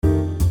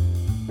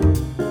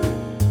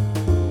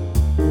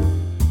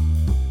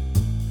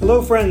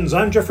Hello friends,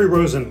 I'm Jeffrey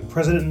Rosen,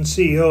 President and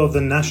CEO of the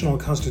National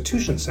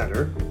Constitution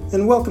Center,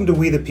 and welcome to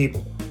We the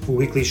People, a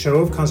weekly show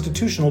of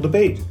constitutional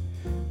debate.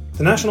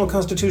 The National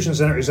Constitution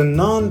Center is a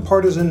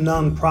nonpartisan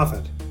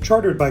nonprofit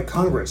chartered by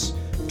Congress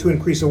to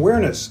increase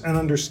awareness and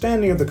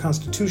understanding of the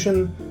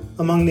Constitution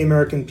among the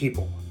American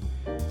people.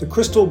 The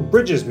Crystal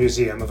Bridges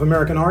Museum of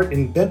American Art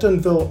in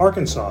Bentonville,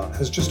 Arkansas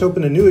has just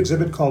opened a new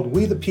exhibit called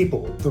We the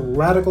People, The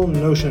Radical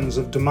Notions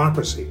of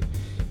Democracy.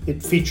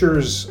 It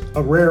features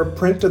a rare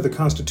print of the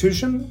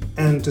Constitution,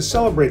 and to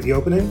celebrate the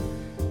opening,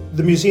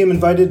 the museum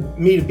invited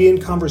me to be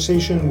in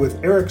conversation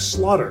with Eric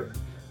Slaughter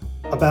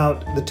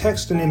about the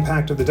text and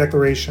impact of the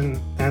Declaration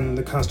and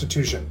the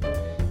Constitution.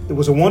 It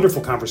was a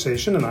wonderful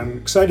conversation, and I'm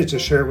excited to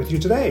share it with you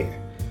today.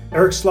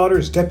 Eric Slaughter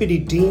is Deputy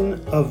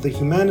Dean of the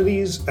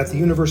Humanities at the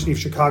University of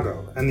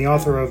Chicago and the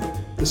author of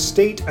The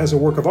State as a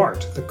Work of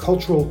Art, The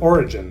Cultural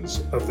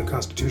Origins of the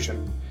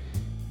Constitution.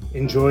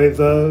 Enjoy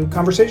the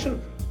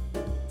conversation.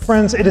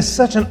 Friends, it is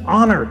such an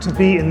honor to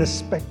be in this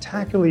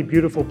spectacularly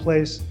beautiful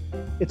place.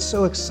 It's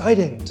so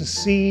exciting to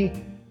see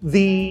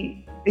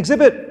the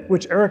exhibit,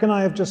 which Eric and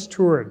I have just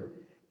toured,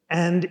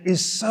 and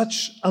is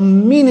such a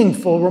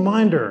meaningful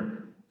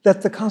reminder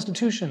that the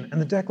Constitution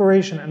and the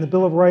Declaration and the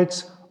Bill of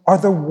Rights are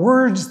the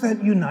words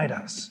that unite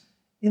us.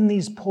 In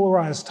these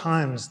polarized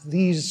times,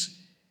 these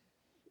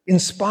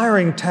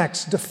inspiring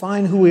texts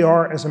define who we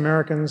are as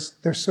Americans.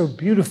 They're so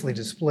beautifully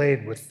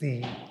displayed with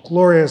the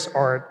glorious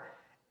art,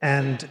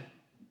 and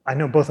I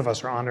know both of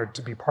us are honored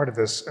to be part of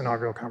this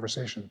inaugural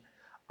conversation.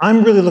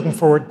 I'm really looking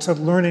forward to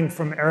learning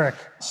from Eric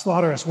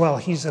Slaughter as well.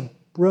 He's a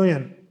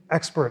brilliant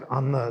expert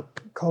on the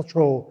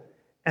cultural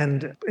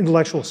and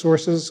intellectual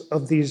sources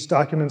of these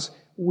documents.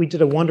 We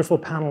did a wonderful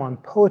panel on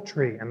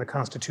poetry and the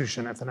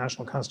Constitution at the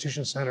National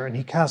Constitution Center, and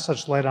he cast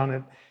such light on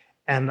it,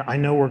 and I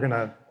know we're going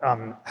to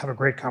have a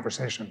great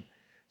conversation.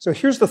 So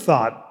here's the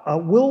thought.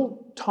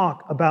 We'll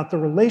talk about the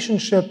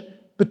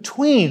relationship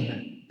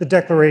between the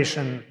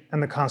Declaration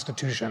and the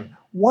Constitution.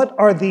 What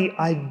are the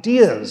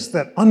ideas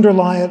that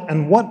underlie it,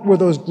 and what were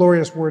those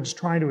glorious words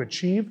trying to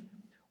achieve?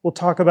 We'll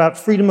talk about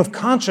freedom of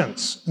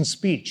conscience and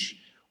speech.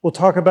 We'll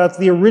talk about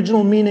the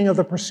original meaning of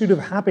the pursuit of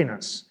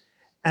happiness.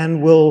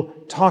 And we'll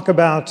talk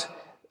about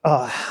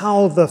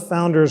how the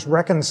founders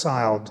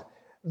reconciled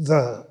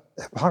the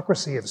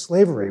hypocrisy of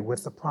slavery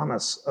with the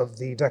promise of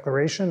the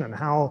Declaration and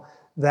how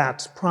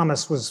that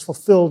promise was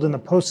fulfilled in the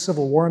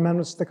post-Civil War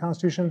amendments to the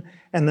Constitution.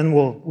 And then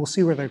we'll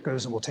see where that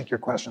goes, and we'll take your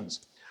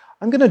questions.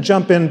 I'm going to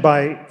jump in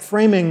by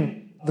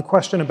framing the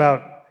question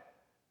about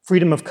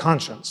freedom of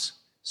conscience.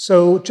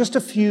 So just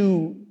a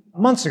few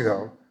months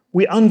ago,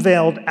 we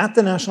unveiled at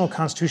the National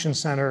Constitution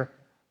Center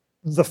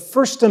the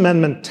First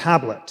Amendment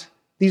tablet.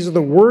 These are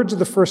the words of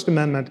the First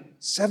Amendment,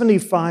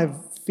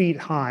 75 feet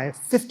high,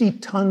 50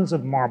 tons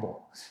of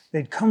marble.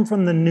 They'd come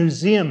from the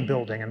Newseum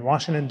building in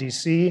Washington,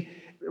 D.C.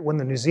 When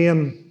the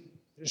museum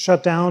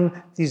shut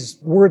down, these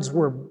words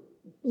were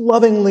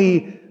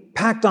lovingly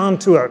packed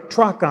onto a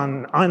truck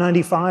on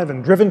I-95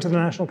 and driven to the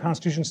National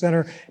Constitution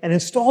Center and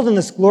installed in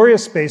this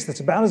glorious space that's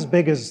about as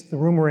big as the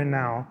room we're in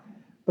now.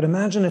 But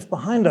imagine if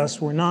behind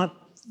us were not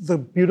the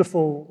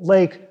beautiful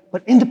lake,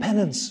 but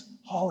Independence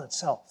Hall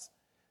itself.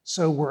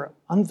 So we're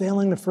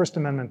unveiling the First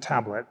Amendment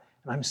tablet,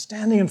 and I'm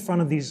standing in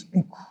front of these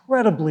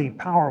incredibly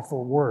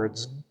powerful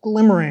words,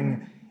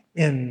 glimmering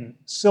in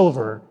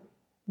silver,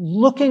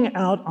 looking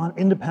out on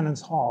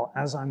Independence Hall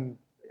as I'm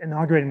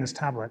inaugurating this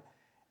tablet.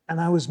 And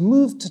I was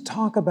moved to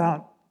talk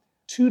about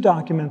two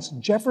documents,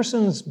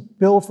 Jefferson's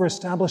Bill for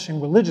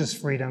Establishing Religious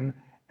Freedom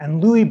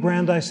and Louis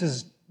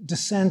Brandeis's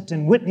dissent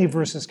in Whitney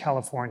versus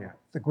California,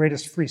 the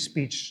greatest free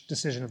speech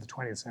decision of the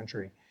 20th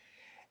century.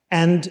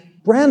 And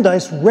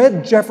Brandeis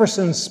read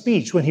Jefferson's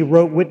speech when he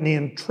wrote Whitney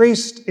and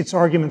traced its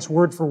arguments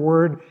word for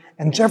word.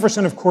 And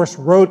Jefferson, of course,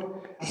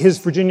 wrote his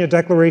Virginia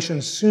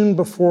Declaration soon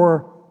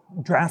before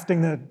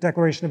drafting the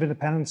Declaration of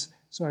Independence.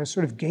 So I was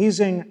sort of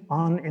gazing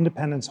on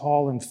Independence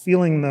Hall and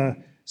feeling the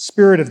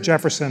spirit of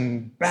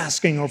Jefferson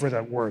basking over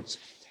the words.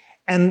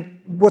 And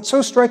what's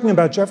so striking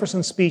about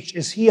Jefferson's speech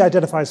is he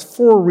identifies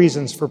four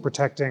reasons for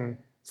protecting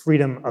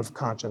freedom of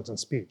conscience and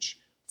speech.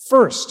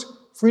 First,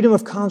 freedom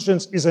of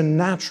conscience is a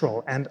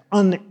natural and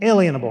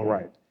unalienable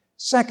right.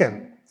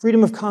 Second,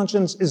 freedom of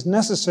conscience is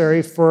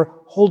necessary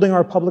for holding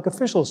our public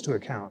officials to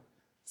account.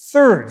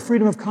 Third,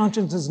 freedom of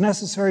conscience is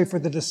necessary for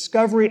the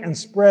discovery and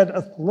spread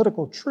of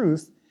political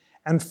truth.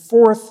 And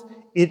fourth,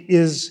 it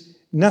is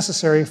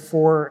necessary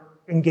for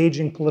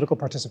engaging political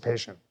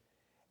participation.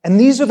 And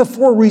these are the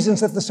four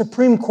reasons that the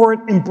Supreme Court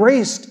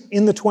embraced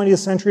in the 20th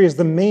century as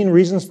the main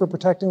reasons for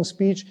protecting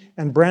speech,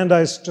 and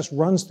Brandeis just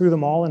runs through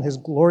them all in his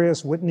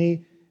glorious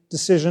Whitney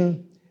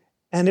decision.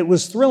 And it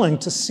was thrilling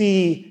to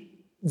see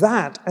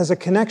that as a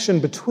connection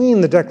between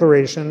the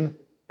Declaration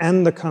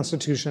and the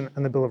Constitution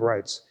and the Bill of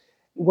Rights.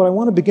 What I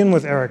want to begin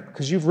with, Eric,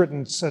 because you've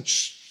written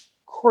such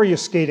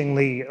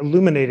coruscatingly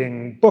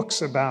illuminating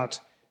books about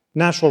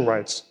natural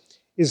rights,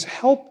 is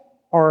help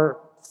our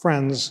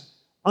friends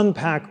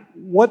unpack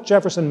what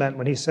Jefferson meant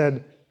when he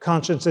said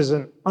conscience is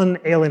an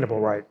unalienable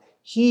right.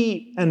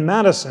 He and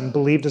Madison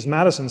believed, as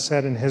Madison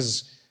said in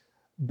his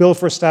bill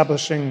for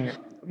establishing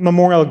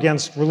memorial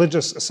against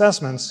religious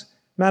assessments,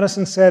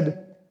 Madison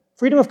said,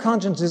 freedom of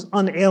conscience is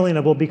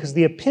unalienable because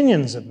the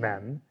opinions of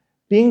men,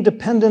 being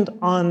dependent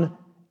on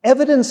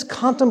evidence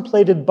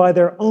contemplated by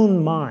their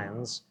own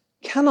minds,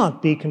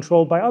 cannot be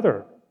controlled by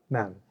other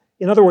men.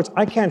 In other words,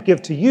 I can't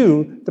give to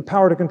you the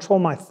power to control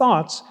my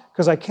thoughts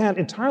because I can't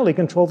entirely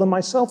control them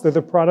myself. They're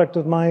the product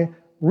of my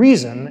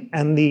reason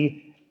and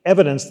the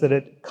evidence that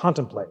it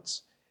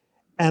contemplates.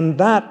 And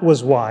that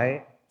was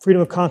why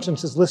freedom of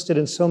conscience is listed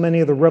in so many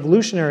of the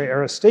Revolutionary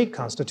era state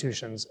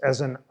constitutions as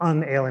an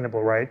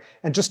unalienable right.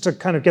 And just to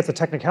kind of get the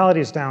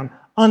technicalities down,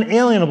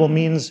 unalienable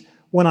means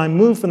when I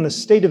move from the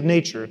state of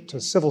nature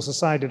to civil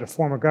society to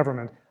form a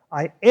government,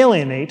 I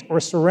alienate or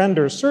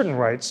surrender certain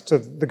rights to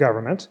the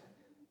government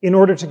in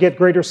order to get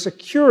greater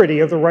security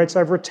of the rights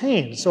I've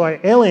retained. So I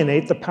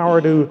alienate the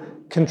power to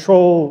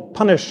control,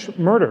 punish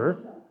murder,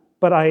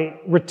 but I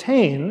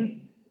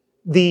retain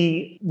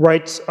the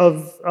rights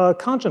of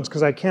conscience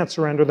because I can't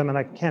surrender them and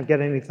I can't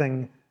get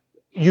anything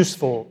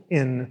useful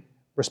in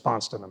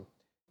response to them.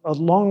 A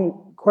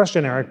long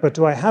question, Eric, but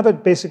do I have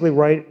it basically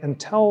right and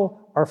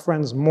tell our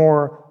friends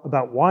more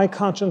about why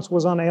conscience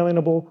was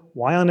unalienable,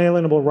 why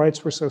unalienable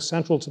rights were so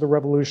central to the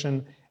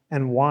revolution,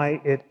 and why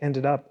it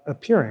ended up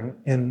appearing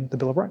in the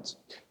Bill of Rights?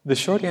 The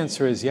short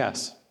answer is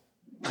yes.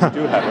 You do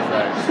have it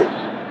right.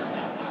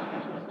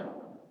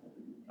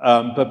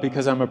 But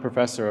because I'm a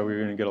professor, we're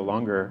going to get a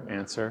longer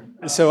answer.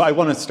 So I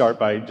want to start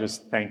by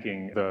just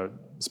thanking the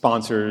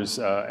sponsors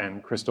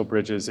and Crystal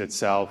Bridges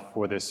itself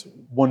for this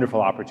wonderful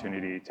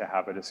opportunity to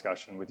have a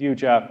discussion with you,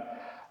 Jeff,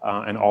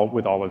 and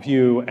with all of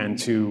you, and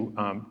to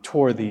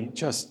tour the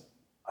just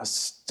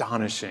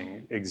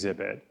astonishing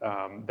exhibit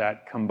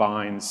that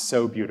combines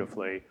so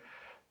beautifully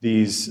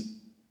these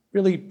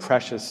really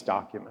precious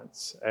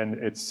documents. And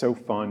it's so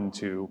fun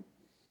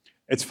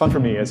it's fun for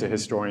me as a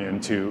historian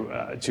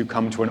to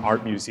come to an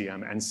art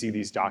museum and see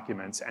these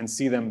documents and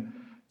see them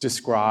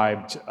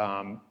described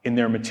in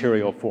their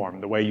material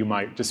form, the way you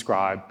might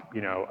describe,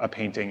 a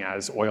painting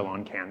as oil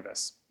on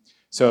canvas.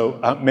 So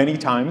many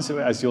times,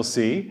 as you'll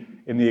see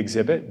in the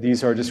exhibit,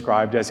 these are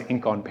described as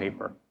ink on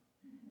paper,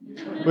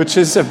 which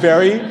is a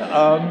very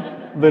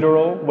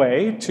literal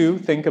way to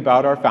think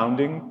about our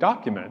founding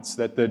documents,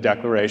 that the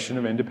Declaration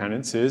of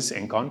Independence is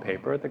ink on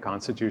paper, the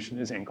Constitution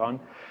is ink on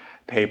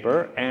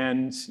paper,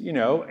 and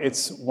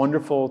it's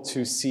wonderful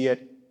to see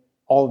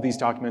all of these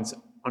documents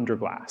under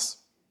glass,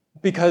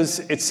 because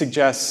it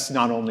suggests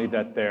not only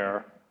that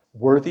they're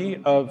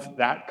worthy of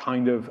that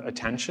kind of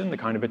attention, the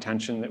kind of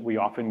attention that we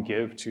often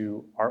give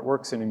to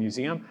artworks in a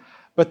museum,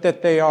 but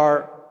that they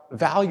are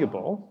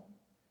valuable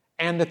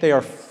and that they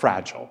are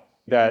fragile,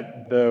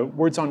 that the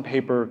words on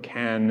paper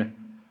can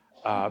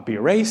be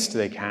erased,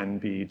 they can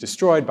be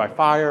destroyed by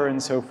fire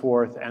and so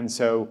forth. And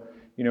so,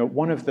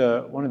 one of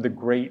the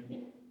great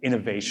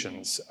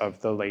innovations of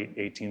the late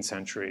 18th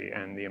century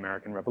and the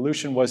American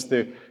Revolution was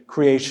the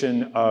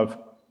creation of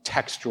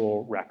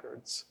textual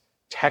records,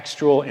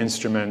 textual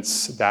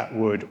instruments that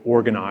would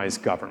organize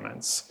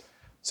governments.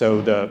 So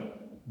the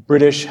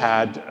British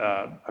had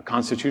a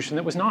constitution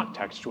that was not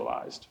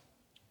textualized.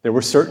 There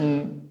were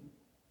certain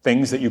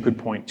things that you could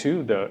point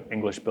to, the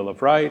English Bill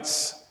of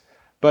Rights,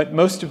 but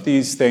most of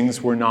these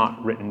things were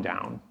not written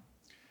down.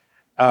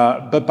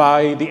 But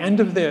by the end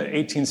of the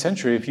 18th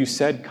century, if you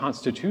said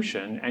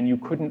Constitution and you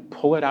couldn't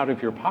pull it out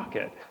of your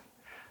pocket,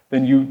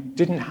 then you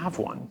didn't have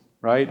one,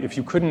 right? If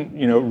you couldn't,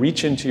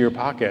 reach into your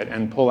pocket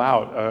and pull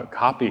out a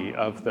copy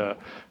of the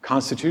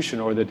Constitution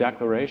or the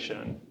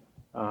Declaration,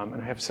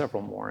 and I have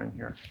several more in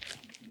here.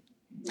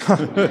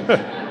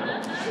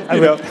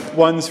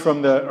 One's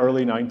from the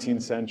early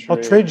 19th century.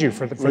 I'll trade you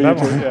for that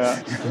one.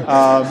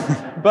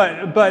 Yeah.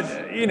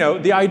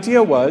 But the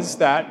idea was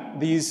that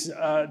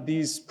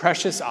these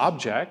precious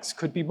objects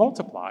could be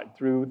multiplied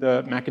through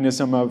the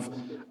mechanism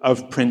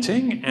of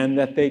printing, and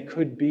that they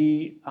could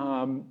be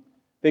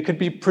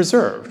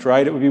preserved,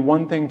 right? It would be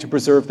one thing to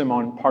preserve them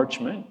on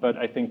parchment, but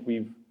I think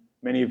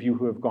many of you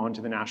who have gone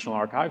to the National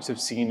Archives have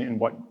seen in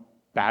what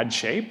bad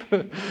shape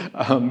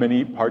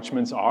many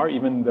parchments are.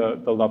 Even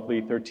the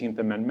lovely 13th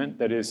Amendment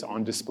that is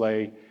on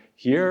display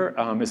here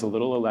is a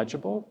little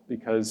illegible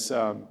because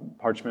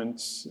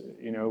parchment,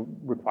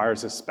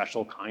 requires a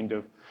special kind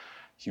of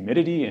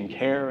humidity and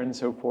care and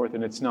so forth,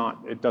 and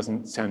it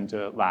doesn't tend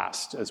to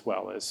last as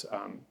well as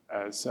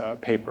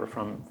paper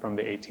from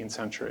the 18th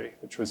century,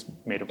 which was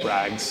made of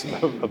rags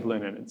of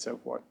linen and so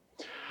forth.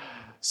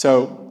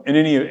 So in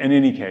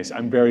any case,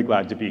 I'm very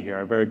glad to be here.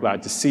 I'm very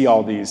glad to see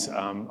all these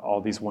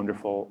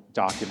wonderful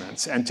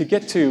documents. And to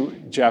get to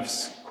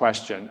Jeff's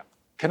question,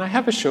 can I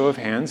have a show of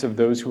hands of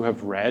those who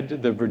have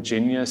read the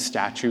Virginia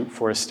Statute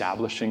for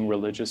Establishing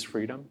Religious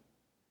Freedom?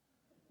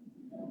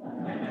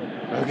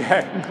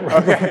 Okay.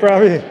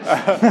 Probably.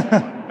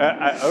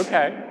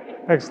 Okay.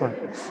 Excellent.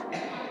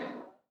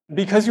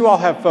 Because you all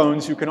have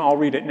phones, you can all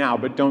read it now,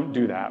 but don't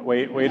do that.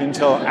 Wait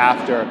until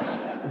after.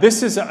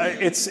 This is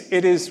it's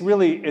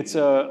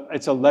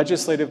a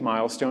legislative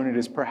milestone. It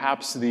is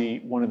perhaps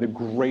one of the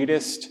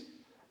greatest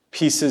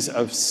pieces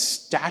of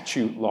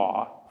statute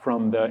law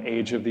from the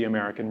age of the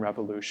American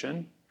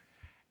Revolution.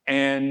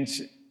 And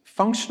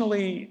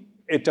functionally,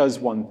 it does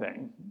one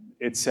thing.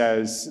 It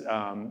says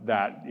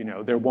that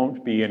there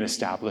won't be an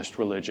established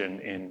religion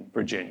in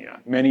Virginia.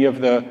 Many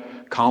of the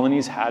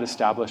colonies had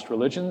established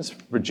religions.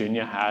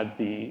 Virginia had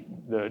the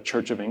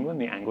Church of England,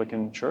 the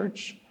Anglican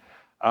Church.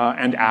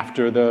 And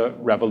after the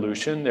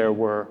Revolution, there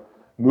were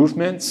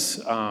movements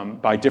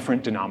by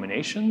different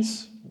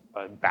denominations,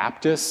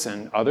 Baptists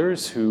and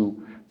others,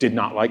 who did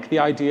not like the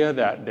idea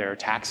that their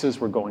taxes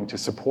were going to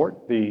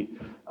support the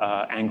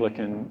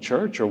Anglican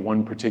Church or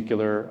one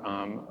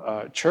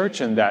particular church,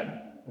 and that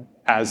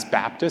as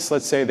Baptists,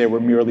 let's say, they were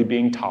merely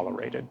being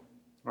tolerated,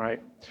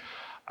 right?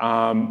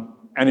 And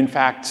in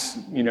fact,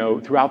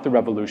 throughout the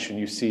Revolution,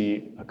 you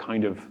see a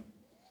kind of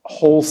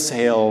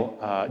wholesale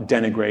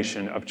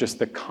denigration of just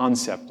the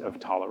concept of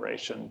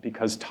toleration,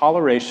 because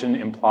toleration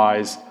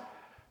implies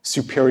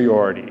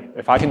superiority.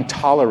 If I can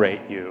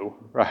tolerate you,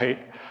 right,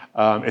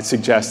 it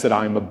suggests that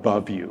I'm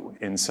above you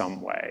in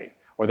some way,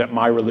 or that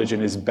my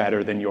religion is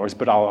better than yours,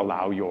 but I'll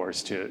allow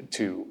yours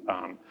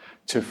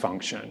to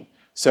function.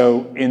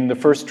 So in the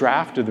first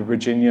draft of the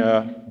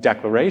Virginia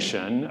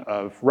Declaration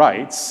of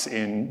Rights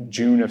in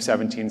June of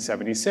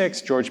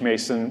 1776, George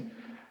Mason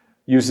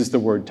uses the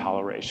word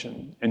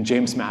toleration. And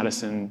James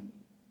Madison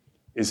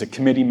is a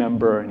committee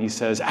member, and he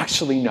says,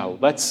 actually, no,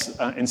 let's,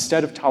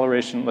 instead of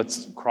toleration,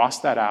 let's cross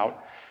that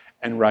out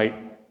and write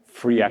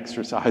free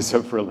exercise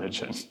of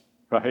religion,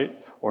 right?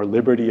 Or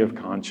liberty of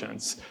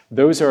conscience.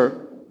 Those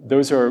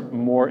are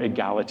more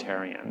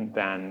egalitarian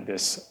than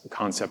this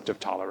concept of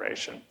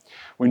toleration.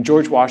 When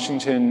George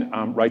Washington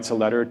writes a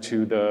letter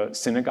to the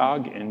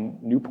synagogue in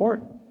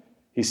Newport,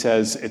 he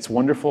says, it's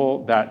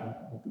wonderful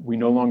that we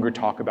no longer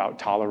talk about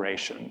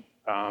toleration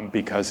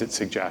because it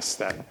suggests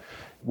that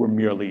we're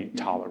merely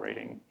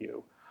tolerating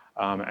you.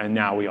 And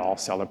now we all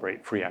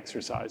celebrate free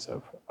exercise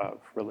of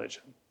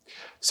religion.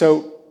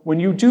 So when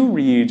you do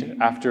read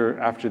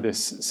after this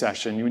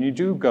session, when you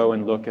do go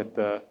and look at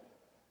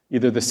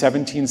either the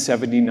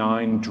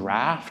 1779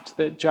 draft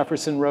that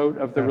Jefferson wrote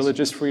of the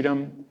religious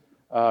freedom,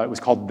 it was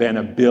called then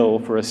a bill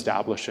for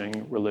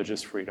establishing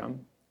religious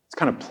freedom. It's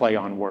kind of play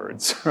on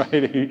words, right?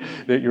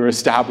 That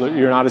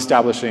you're not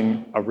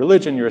establishing a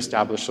religion, you're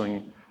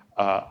establishing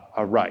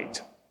a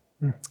right.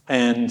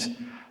 And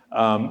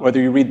whether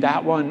you read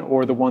that one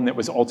or the one that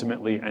was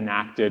ultimately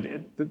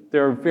enacted,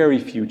 there are very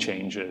few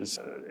changes.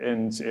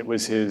 And it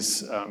was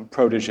his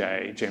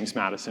protege, James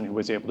Madison, who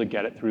was able to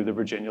get it through the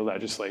Virginia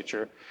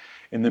legislature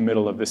in the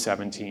middle of the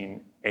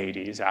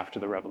 1780s after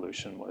the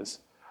Revolution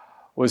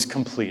was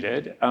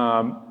completed.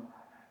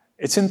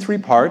 It's in three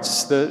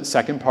parts. The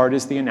second part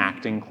is the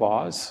enacting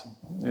clause.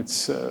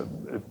 It's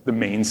the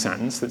main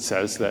sentence that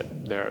says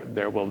that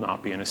there will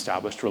not be an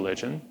established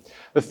religion.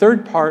 The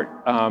third part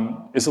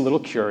is a little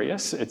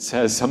curious. It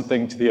says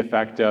something to the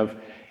effect of,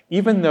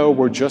 even though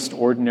we're just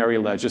ordinary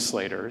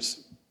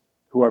legislators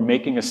who are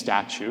making a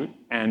statute,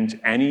 and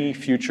any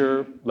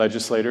future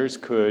legislators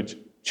could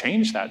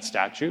change that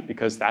statute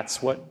because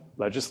that's what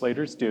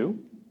legislators do,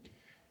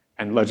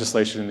 and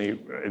legislation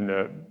in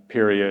the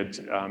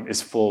period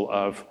is full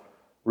of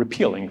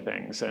repealing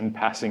things and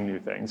passing new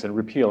things and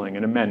repealing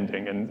and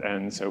amending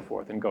and so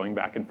forth and going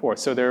back and forth.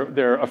 So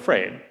they're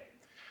afraid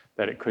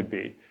that it could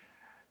be.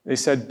 They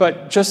said,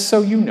 but just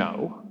so you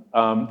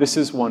know, this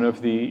is one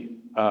of the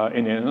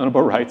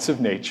inalienable rights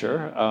of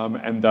nature,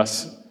 and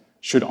thus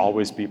should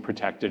always be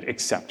protected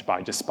except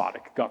by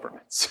despotic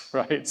governments,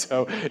 right?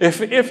 So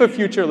if a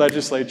future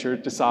legislature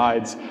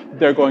decides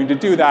they're going to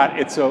do that,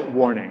 it's a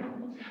warning.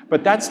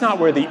 But that's not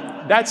where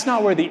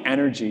the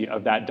energy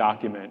of that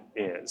document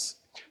is.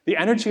 The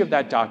energy of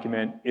that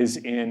document is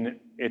in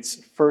its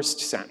first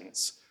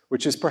sentence,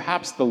 which is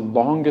perhaps the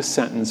longest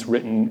sentence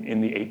written in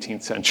the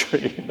 18th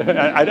century.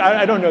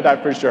 I don't know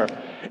that for sure.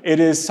 It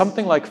is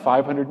something like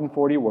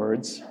 540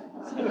 words.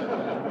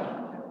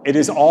 It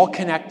is all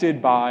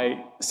connected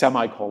by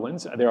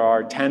semicolons. There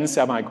are 10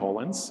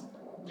 semicolons.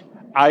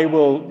 I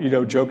will,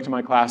 joke to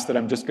my class that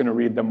I'm just going to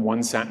read them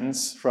one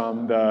sentence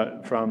from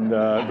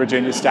the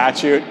Virginia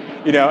statute,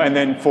 and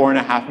then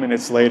 4.5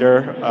 minutes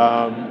later,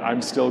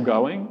 I'm still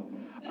going.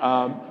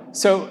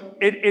 So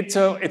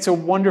it's a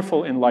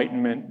wonderful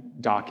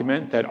Enlightenment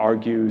document that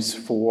argues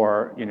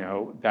for,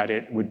 that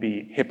it would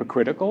be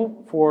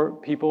hypocritical for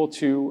people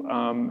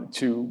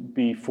to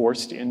be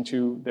forced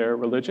into their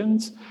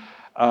religions.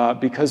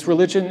 Because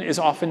religion is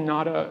often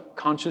not a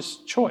conscious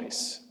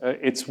choice.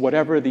 It's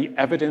whatever the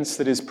evidence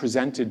that is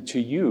presented to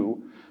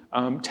you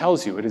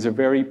tells you. It is a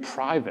very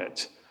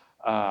private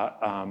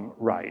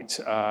right,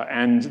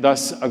 and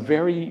thus a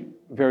very,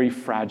 very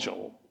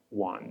fragile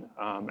one,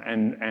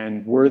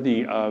 and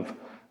worthy of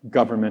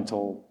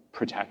governmental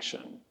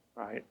protection,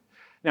 right?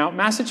 Now,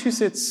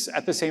 Massachusetts,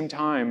 at the same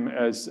time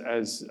as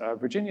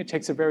Virginia,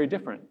 takes a very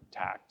different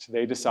tact.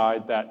 They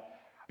decide that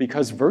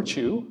because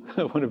virtue,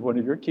 one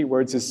of your key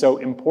words, is so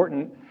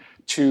important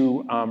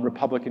to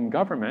Republican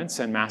governments,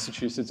 and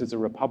Massachusetts is a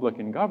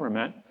Republican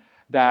government,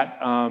 that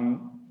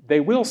they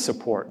will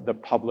support the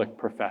public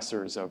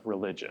professors of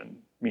religion,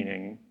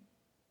 meaning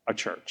a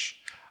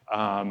church.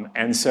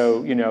 And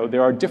so,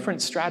 there are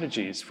different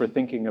strategies for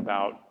thinking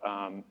about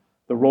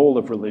the role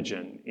of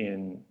religion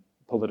in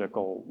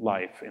political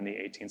life in the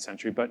 18th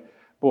century. But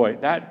boy,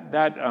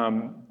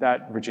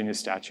 that Virginia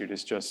statute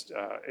is just,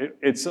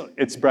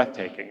 it's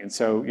breathtaking. And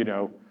so,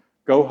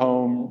 go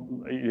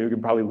home, you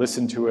can probably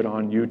listen to it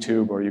on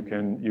YouTube, or you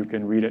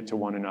can read it to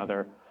one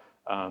another.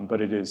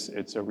 But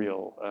it's a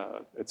real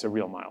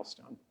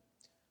milestone.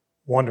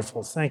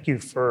 Wonderful. Thank you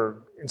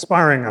for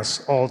inspiring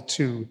us all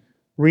to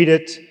read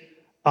it.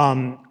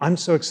 I'm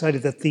so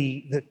excited that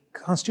the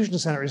Constitution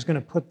Center is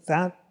going to put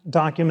that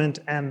document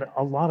and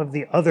a lot of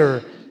the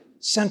other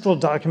central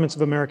documents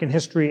of American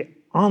history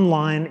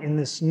online in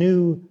this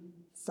new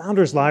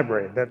Founders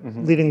Library that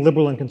leading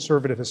liberal and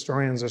conservative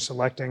historians are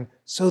selecting,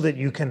 so that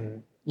you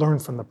can learn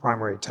from the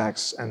primary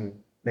texts and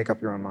make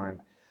up your own mind.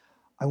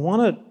 I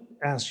want to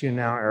ask you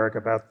now, Eric,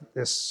 about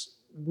this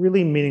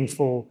really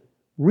meaningful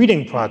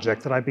reading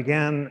project that I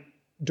began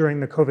during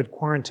the COVID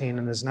quarantine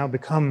and has now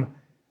become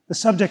the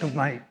subject of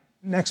my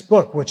next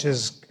book, which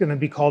is going to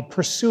be called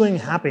Pursuing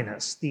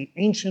Happiness, the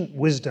Ancient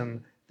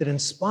Wisdom that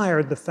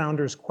Inspired the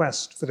Founders'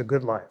 Quest for the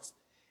Good Life.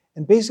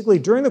 And basically,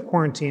 during the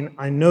quarantine,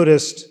 I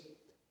noticed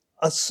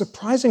a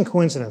surprising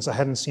coincidence I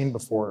hadn't seen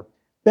before.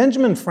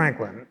 Benjamin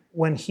Franklin,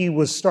 when he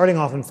was starting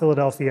off in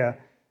Philadelphia,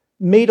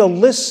 made a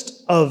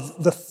list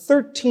of the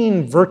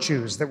 13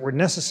 virtues that were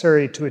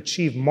necessary to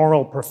achieve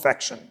moral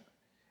perfection.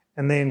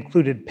 And they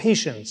included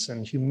patience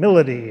and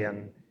humility,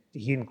 and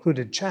he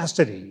included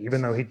chastity,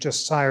 even though he'd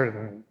just sired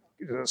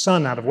a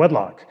son out of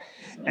wedlock.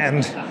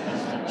 And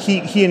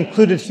he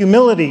included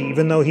humility,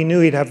 even though he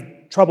knew he'd have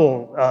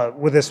trouble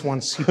with this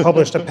once he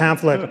published a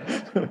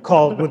pamphlet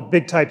called, with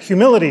big type,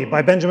 Humility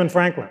by Benjamin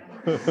Franklin.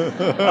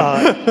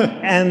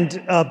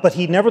 But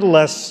he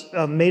nevertheless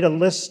made a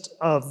list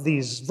of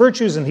these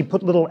virtues, and he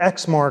put little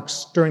X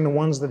marks during the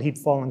ones that he'd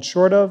fallen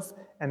short of.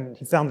 And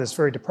he found this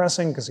very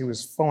depressing because he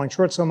was falling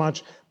short so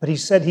much. But he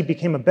said he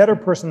became a better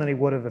person than he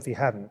would have if he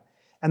hadn't.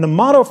 And the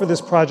motto for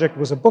this project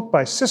was a book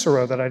by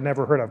Cicero that I'd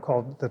never heard of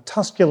called The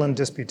Tusculan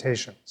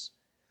Disputations.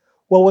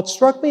 Well, what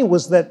struck me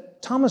was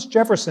that Thomas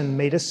Jefferson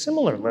made a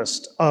similar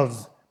list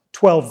of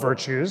 12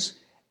 virtues.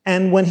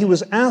 And when he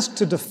was asked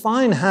to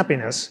define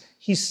happiness,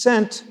 he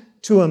sent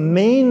to a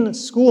Maine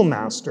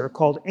schoolmaster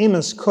called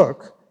Amos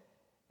Cook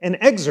an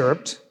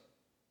excerpt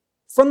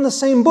from the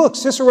same book,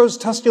 Cicero's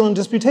Tusculan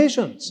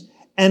Disputations.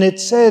 And it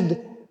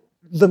said,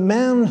 the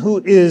man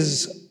who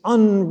is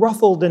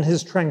unruffled in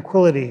his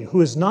tranquility,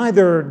 who is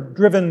neither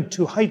driven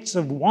to heights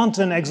of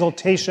wanton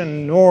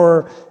exultation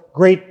nor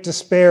great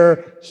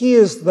despair, he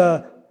is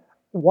the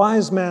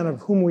wise man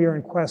of whom we are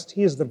in quest.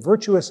 He is the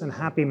virtuous and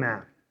happy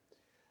man.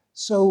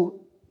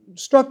 So,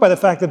 struck by the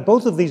fact that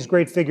both of these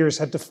great figures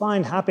had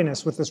defined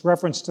happiness with this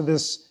reference to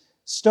this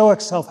Stoic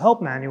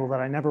self-help manual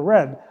that I never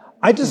read,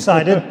 I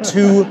decided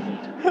to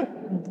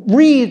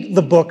read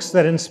the books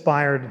that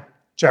inspired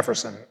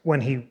Jefferson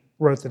when he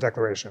wrote the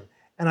Declaration.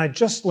 And I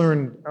just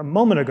learned a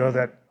moment ago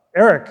that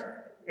Eric,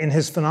 in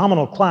his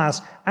phenomenal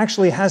class,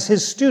 actually has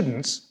his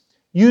students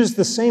use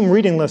the same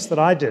reading list that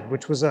I did,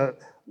 which was a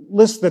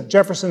list that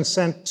Jefferson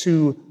sent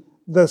to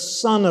the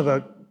son of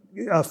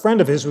a friend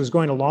of his who was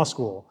going to law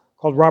school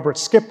called Robert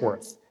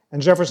Skipworth.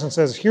 And Jefferson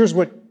says, here's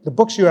what the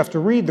books you have to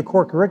read, the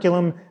core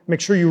curriculum.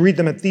 Make sure you read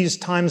them at these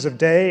times of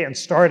day and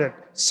start at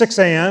 6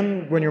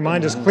 a.m. when your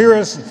mind is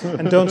clearest,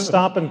 and don't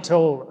stop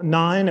until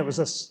 9. It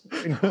was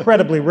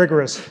incredibly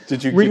rigorous.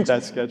 Did you keep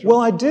that schedule?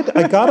 Well, I did.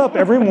 I got up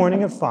every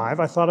morning at 5.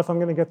 I thought if I'm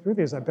going to get through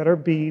these, I better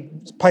be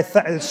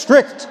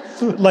strict,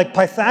 like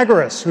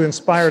Pythagoras, who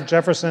inspired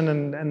Jefferson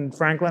and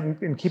Franklin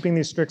in keeping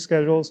these strict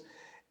schedules.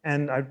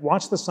 And I'd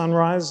watch the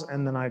sunrise,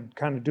 and then I'd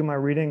kind of do my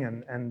reading,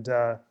 and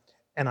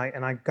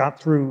I got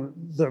through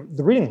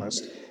the reading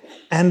list.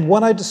 And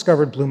what I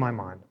discovered blew my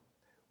mind,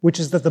 which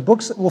is that the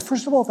books, well,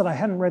 first of all, that I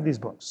hadn't read these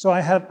books. So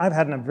I've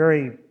had a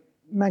very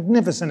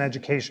magnificent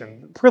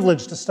education,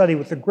 privileged to study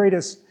with the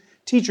greatest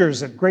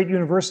teachers at great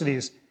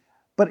universities.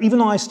 But even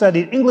though I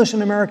studied English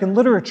and American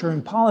literature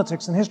and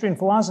politics and history and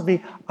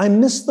philosophy, I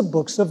missed the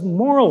books of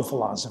moral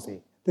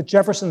philosophy that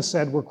Jefferson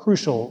said were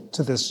crucial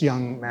to this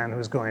young man who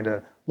was going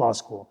to law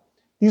school.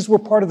 These were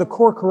part of the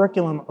core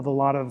curriculum of a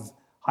lot of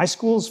high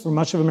schools for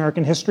much of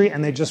American history,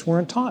 and they just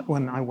weren't taught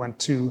when I went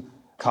to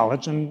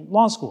college and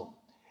law school.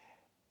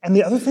 And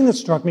the other thing that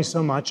struck me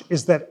so much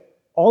is that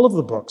all of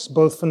the books,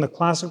 both from the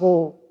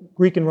classical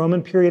Greek and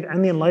Roman period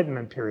and the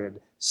Enlightenment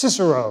period,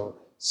 Cicero,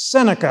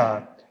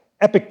 Seneca,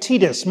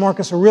 Epictetus,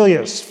 Marcus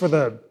Aurelius for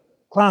the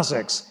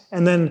classics,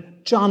 and then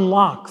John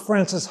Locke,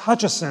 Francis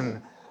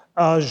Hutcheson,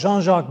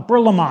 Jean-Jacques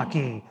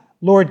Burlamaqui,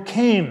 Lord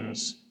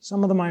Kames,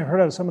 some of them I heard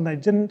of, some of them I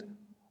didn't,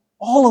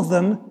 all of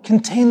them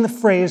contain the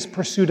phrase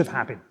pursuit of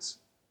happiness.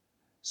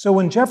 So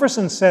when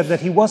Jefferson said that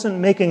he wasn't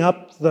making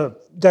up the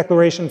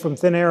Declaration from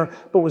thin air,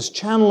 but was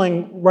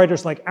channeling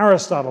writers like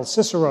Aristotle,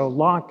 Cicero,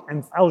 Locke,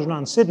 and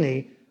Algernon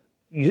Sidney,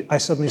 I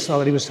suddenly saw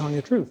that he was telling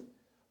the truth.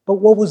 But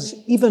what was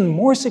even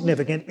more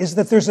significant is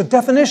that there's a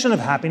definition of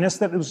happiness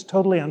that was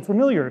totally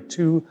unfamiliar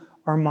to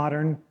our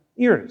modern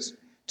ears.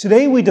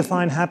 Today we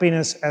define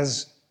happiness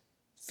as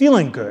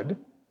feeling good,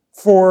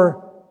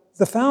 For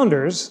the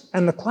founders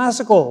and the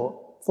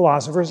classical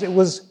philosophers, it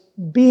was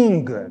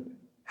being good.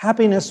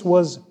 Happiness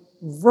was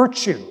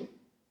virtue.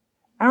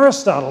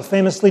 Aristotle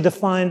famously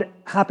defined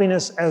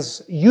happiness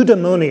as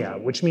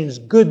eudaimonia, which means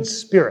good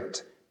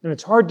spirit. And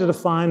it's hard to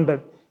define,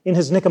 but in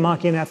his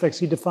Nicomachean Ethics,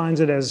 he defines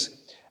it as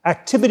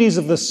activities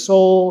of the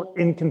soul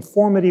in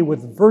conformity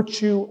with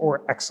virtue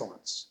or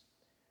excellence.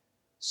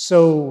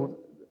 So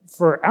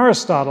for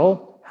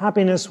Aristotle,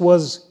 happiness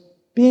was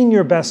being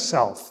your best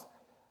self,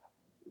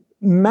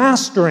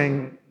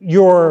 mastering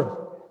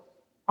your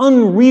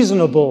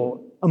unreasonable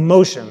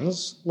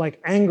emotions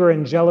like anger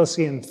and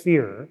jealousy and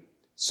fear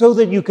so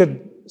that you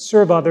could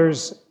serve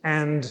others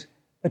and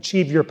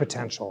achieve your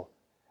potential.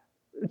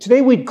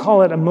 Today we'd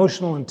call it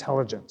emotional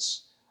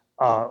intelligence,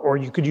 or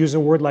you could use a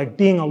word like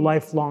being a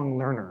lifelong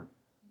learner.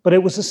 But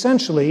it was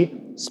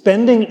essentially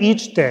spending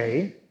each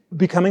day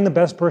becoming the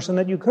best person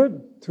that you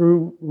could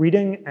through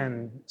reading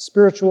and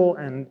spiritual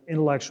and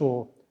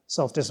intellectual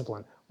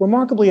self-discipline.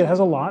 Remarkably, it has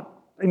a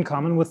lot in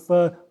common with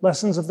the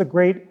lessons of the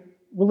great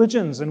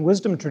religions and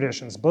wisdom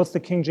traditions, both the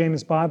King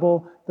James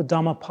Bible, the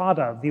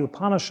Dhammapada, the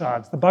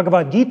Upanishads, the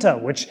Bhagavad Gita,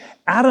 which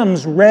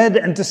Adams read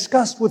and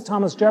discussed with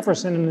Thomas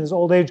Jefferson in his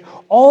old age,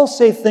 all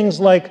say things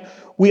like,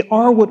 we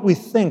are what we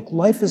think,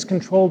 life is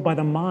controlled by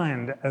the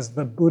mind, as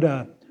the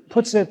Buddha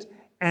puts it,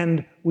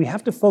 and we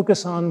have to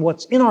focus on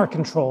what's in our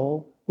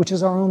control, which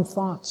is our own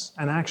thoughts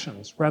and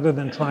actions, rather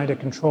than trying to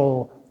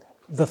control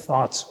the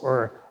thoughts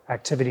or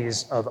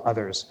activities of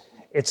others.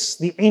 It's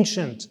the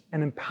ancient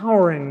and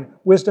empowering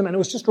wisdom, and it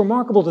was just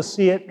remarkable to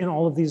see it in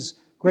all of these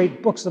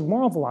great books of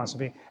moral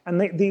philosophy. And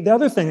the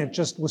other thing that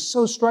just was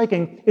so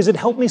striking is it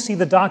helped me see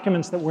the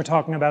documents that we're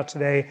talking about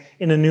today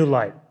in a new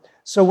light.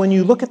 So when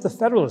you look at the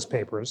Federalist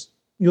Papers,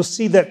 you'll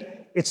see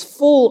that it's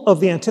full of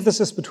the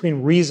antithesis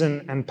between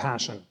reason and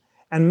passion.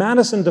 And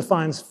Madison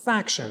defines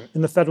faction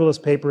in the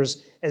Federalist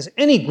Papers as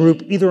any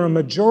group, either a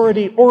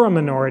majority or a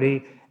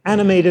minority,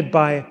 animated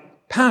by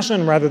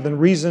passion rather than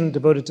reason,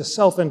 devoted to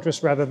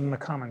self-interest rather than the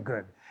common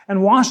good.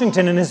 And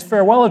Washington, in his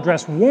farewell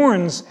address,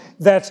 warns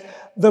that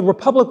the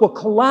republic will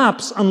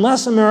collapse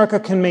unless America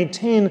can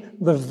maintain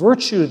the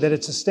virtue that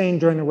it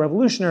sustained during the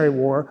Revolutionary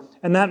War,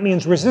 and that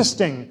means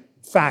resisting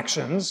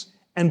factions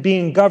and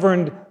being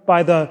governed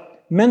by the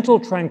mental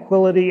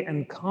tranquility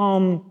and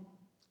calm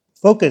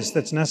focus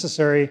that's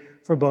necessary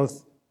for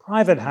both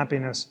private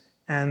happiness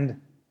and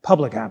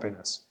public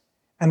happiness.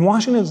 And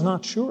Washington's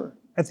not sure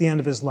at the end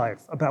of his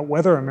life about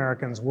whether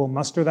Americans will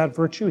muster that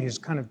virtue. He's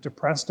kind of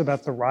depressed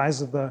about the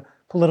rise of the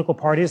political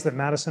parties that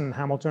Madison and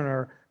Hamilton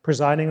are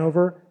presiding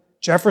over.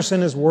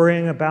 Jefferson is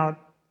worrying about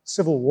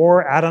civil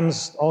war.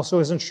 Adams also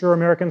isn't sure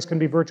Americans can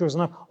be virtuous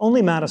enough.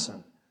 Only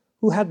Madison,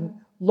 who had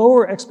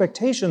lower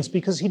expectations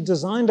because he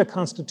designed a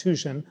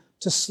constitution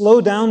to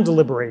slow down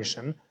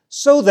deliberation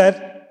so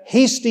that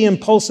hasty,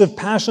 impulsive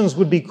passions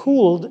would be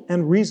cooled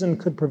and reason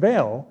could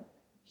prevail,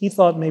 he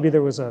thought maybe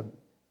there was a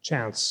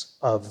chance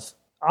of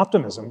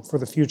optimism for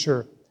the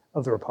future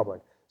of the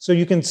Republic. So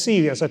you can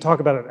see, as I talk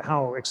about it,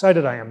 how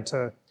excited I am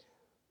to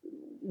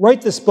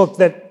write this book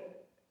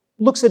that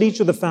looks at each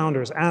of the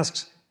founders,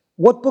 asks,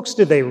 what books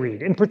did they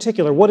read? In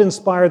particular, what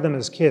inspired them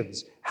as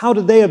kids? How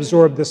did they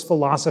absorb this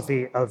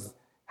philosophy of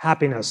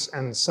happiness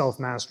and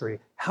self-mastery?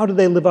 How did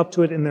they live up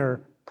to it in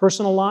their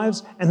personal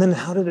lives? And then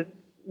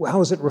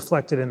how is it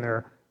reflected in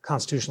their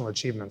constitutional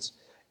achievements?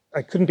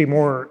 I couldn't be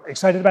more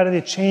excited about it.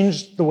 It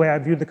changed the way I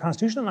viewed the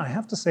Constitution, and I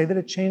have to say that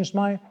it changed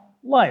my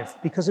life,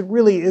 because it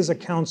really is a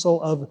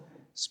counsel of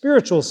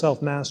spiritual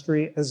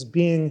self-mastery as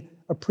being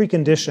a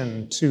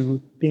precondition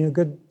to being a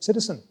good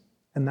citizen.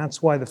 And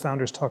that's why the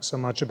founders talk so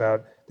much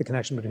about the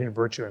connection between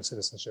virtue and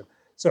citizenship.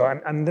 So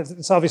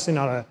it's obviously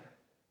not a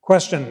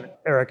question,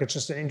 Eric. It's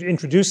just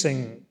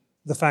introducing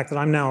the fact that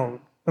I'm now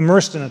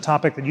immersed in a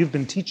topic that you've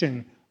been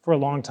teaching for a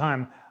long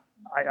time.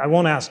 I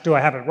won't ask, do I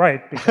have it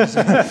right? Because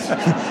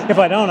if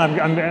I don't,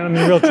 I'm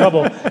in real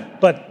trouble.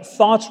 But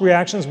thoughts,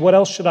 reactions, what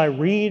else should I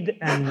read?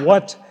 And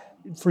what,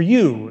 for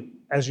you,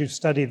 as you've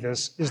studied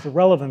this, is the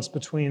relevance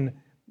between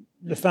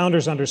the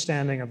founders'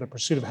 understanding of the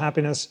pursuit of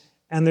happiness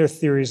and their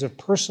theories of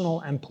personal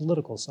and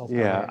political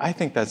self-government? Yeah, I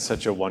think that's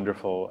such a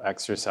wonderful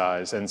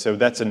exercise. And so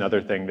that's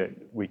another thing that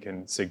we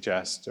can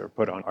suggest or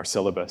put on our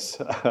syllabus,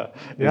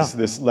 is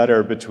this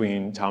letter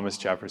between Thomas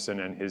Jefferson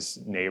and his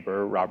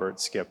neighbor, Robert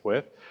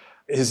Skipwith.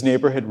 His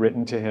neighbor had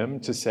written to him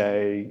to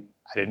say,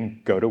 I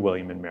didn't go to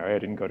William and Mary, I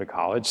didn't go to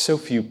college. So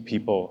few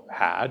people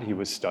had. He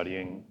was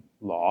studying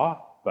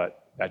law,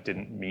 but that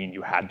didn't mean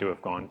you had to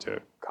have gone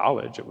to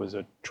college. It was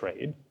a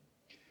trade.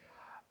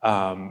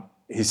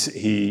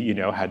 He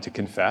had to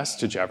confess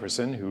to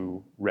Jefferson,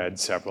 who read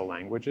several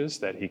languages,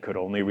 that he could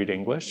only read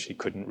English. He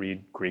couldn't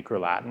read Greek or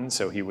Latin,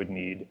 so he would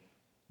need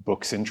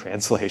books in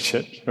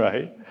translation,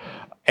 right?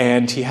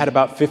 And he had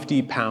about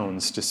 50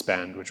 pounds to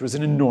spend, which was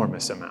an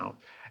enormous amount.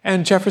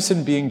 And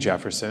Jefferson, being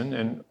Jefferson,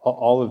 and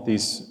all of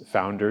these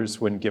founders,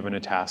 when given a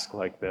task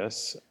like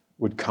this,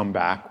 would come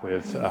back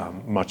with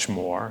much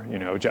more.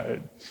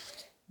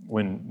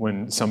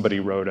 When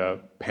somebody wrote a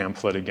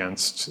pamphlet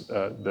against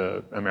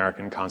the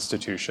American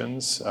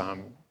constitutions,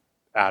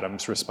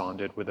 Adams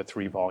responded with a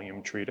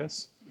 3-volume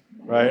treatise,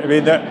 right? I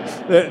mean,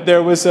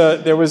 there was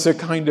a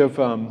kind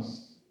of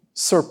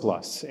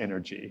surplus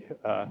energy,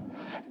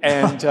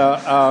 and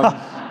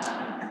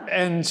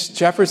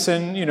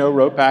Jefferson,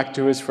 wrote back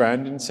to his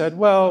friend and said,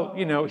 well,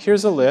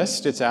 here's a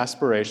list. It's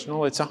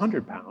aspirational. It's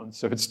 100 pounds,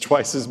 so it's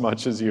twice as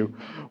much as you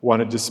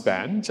wanted to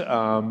spend.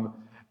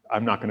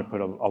 I'm not going to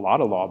put a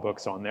lot of law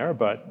books on there,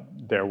 but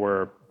there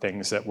were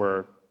things that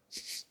were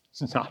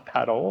not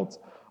that old.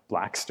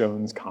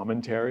 Blackstone's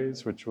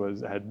Commentaries, which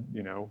had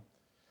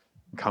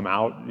come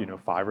out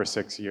 5 or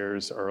 6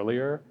 years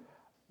earlier.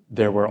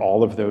 There were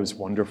all of those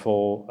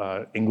wonderful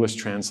English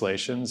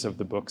translations of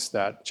the books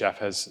that Jeff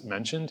has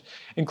mentioned,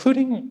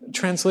 including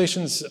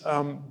translations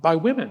by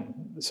women.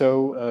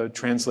 So a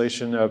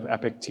translation of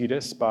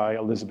Epictetus by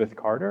Elizabeth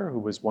Carter, who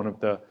was one of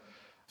the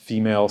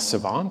female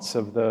savants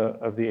of the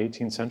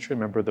 18th century,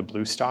 member of the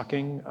Blue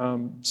Stocking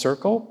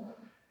Circle.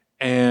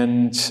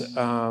 And it's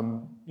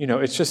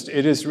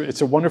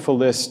a wonderful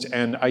list,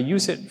 and I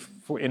use it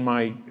in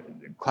my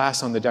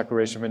class on the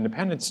Declaration of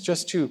Independence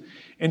just to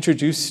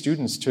introduce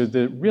students to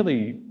the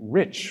really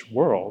rich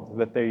world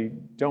that they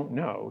don't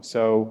know.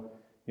 So,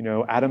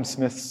 Adam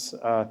Smith's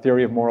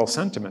Theory of Moral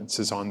Sentiments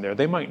is on there.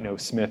 They might know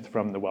Smith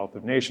from The Wealth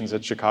of Nations.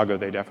 At Chicago,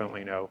 they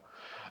definitely know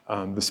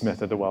the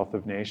Smith of The Wealth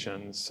of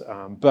Nations.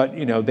 But,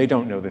 they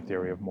don't know the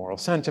Theory of Moral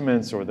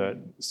Sentiments, or that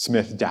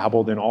Smith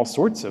dabbled in all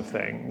sorts of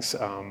things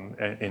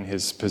in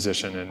his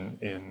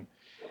position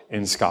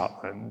in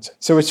Scotland.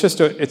 So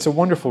it's a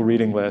wonderful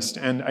reading list.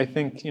 And I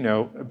think,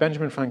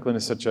 Benjamin Franklin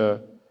is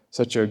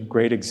such a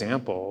great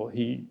example.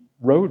 He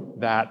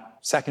wrote that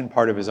second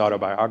part of his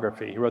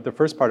autobiography. He wrote the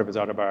first part of his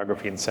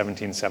autobiography in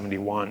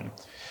 1771,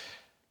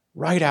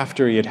 right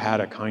after he had had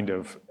a kind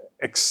of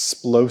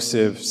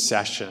explosive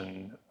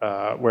session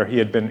where he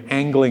had been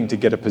angling to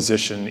get a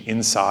position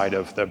inside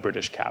of the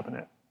British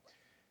cabinet.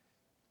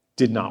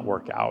 Did not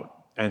work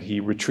out, and he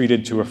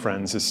retreated to a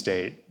friend's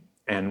estate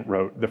and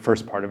wrote the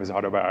first part of his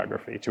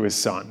autobiography to his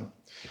son.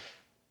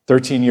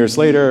 13 years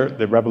later,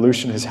 the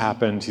revolution has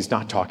happened. He's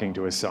not talking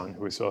to his son,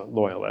 who is a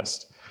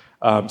loyalist.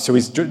 So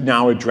he's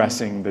now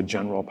addressing the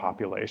general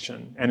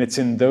population. And it's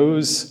in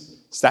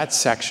that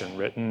section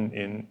written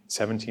in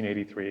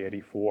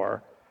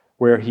 1783-84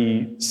 where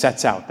he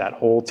sets out that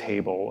whole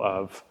table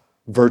of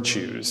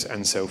virtues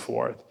and so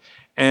forth.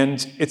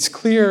 And it's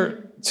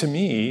clear to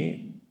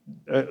me,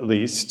 at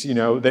least,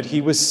 that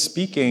he was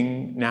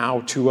speaking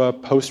now to a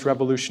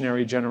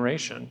post-revolutionary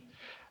generation,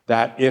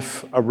 that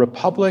if a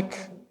republic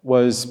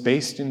was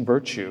based in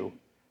virtue,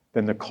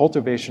 then the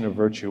cultivation of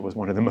virtue was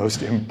one of the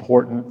most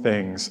important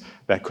things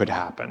that could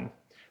happen,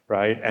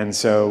 right? And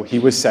so he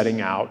was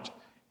setting out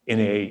in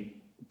a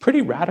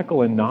pretty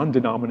radical and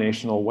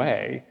non-denominational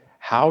way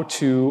how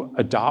to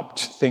adopt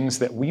things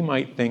that we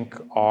might think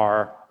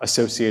are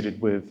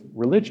associated with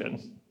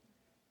religion,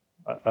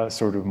 a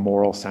sort of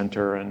moral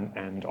center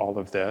and all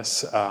of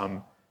this,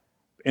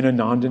 in a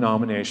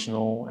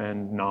non-denominational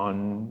and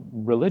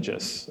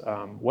non-religious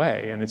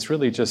way. And it's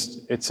really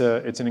just, it's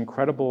an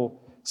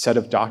incredible set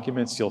of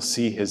documents. You'll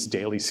see his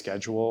daily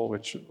schedule,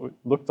 which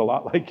looked a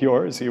lot like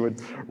yours. He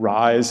would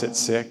rise at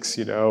 6,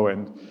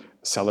 and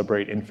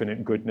celebrate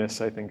infinite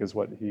goodness, I think is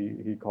what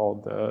he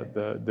called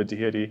the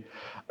deity.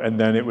 And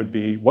then it would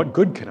be, what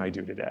good can I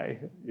do today?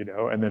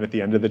 And then at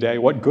the end of the day,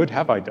 what good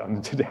have I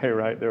done today,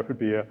 right? There would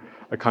be a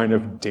kind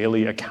of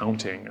daily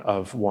accounting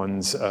of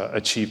one's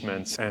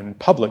achievements and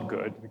public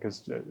good,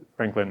 because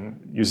Franklin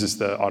uses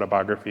the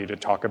autobiography to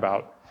talk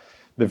about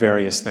the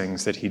various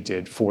things that he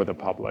did for the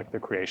public, the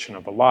creation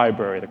of a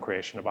library, the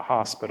creation of a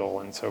hospital,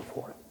 and so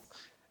forth.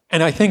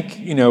 And I think,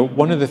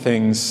 one of the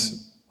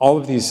things, all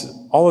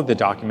of the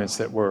documents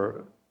that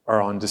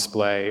are on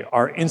display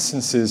are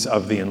instances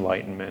of the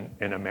Enlightenment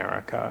in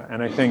America.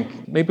 And I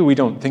think maybe we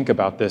don't think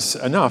about this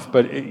enough,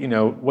 but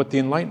what the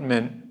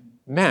Enlightenment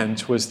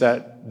meant was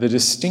that the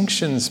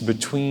distinctions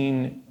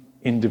between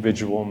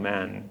individual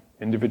men,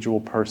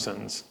 individual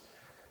persons,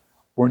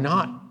 were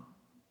not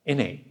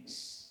innate.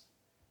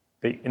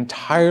 They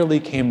entirely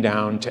came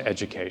down to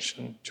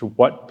education, to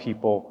what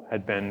people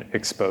had been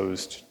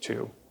exposed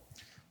to.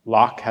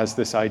 Locke has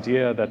this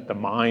idea that the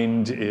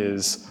mind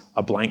is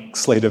a blank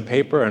slate of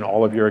paper and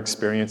all of your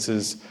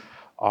experiences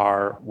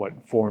are what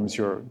forms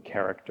your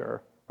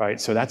character,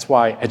 right? So that's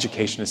why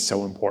education is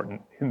so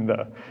important in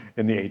the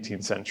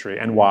 18th century,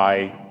 and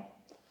why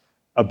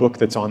a book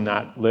that's on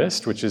that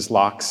list, which is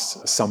Locke's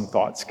Some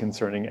Thoughts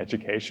Concerning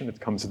Education,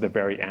 it comes at the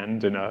very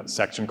end in a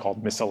section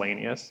called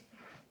Miscellaneous,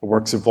 the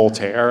works of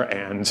Voltaire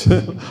and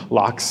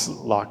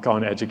Locke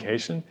on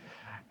education.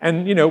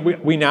 And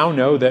we now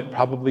know that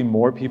probably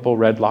more people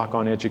read Locke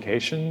on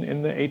education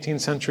in the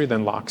 18th century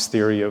than Locke's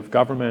Theory of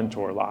Government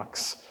or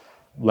Locke's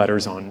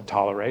Letters on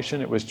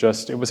Toleration. It was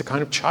a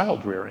kind of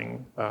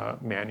child-rearing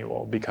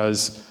manual,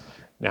 because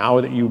now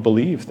that you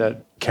believe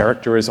that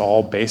character is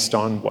all based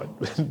on what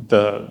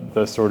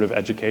the sort of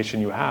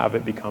education you have,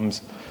 it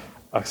becomes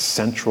a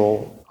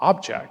central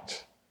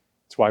object.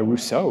 That's why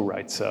Rousseau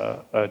writes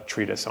a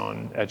treatise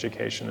on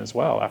education as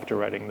well, after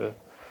writing the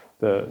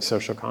the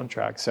social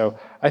contract. So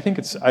I think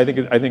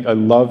I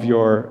love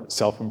your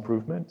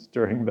self-improvement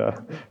during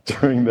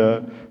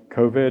the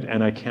COVID,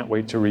 and I can't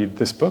wait to read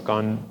this book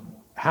on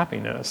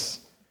happiness,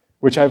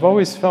 which I've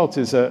always felt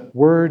is a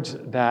word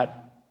that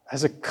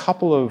has a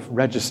couple of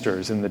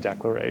registers in the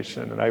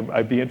Declaration, and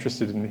I'd be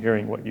interested in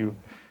hearing what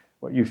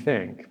you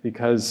think,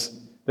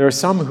 because there are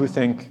some who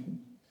think,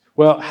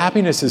 well,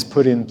 happiness is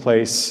put in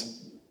place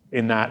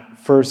in that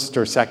first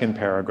or second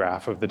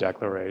paragraph of the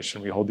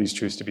Declaration. We hold these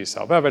truths to be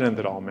self-evident,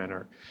 that all men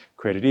are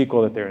created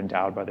equal, that they're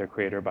endowed by their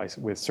Creator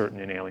with certain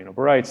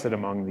inalienable rights, that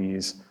among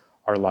these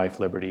are life,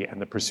 liberty,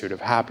 and the pursuit of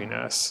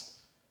happiness,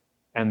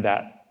 and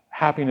that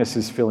happiness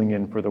is filling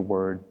in for the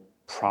word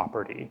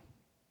property.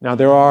 Now,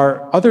 there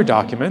are other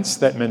documents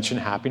that mention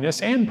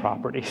happiness and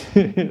property.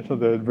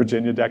 The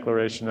Virginia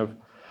Declaration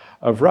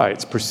of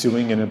Rights,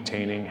 pursuing and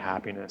obtaining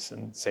happiness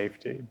and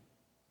safety,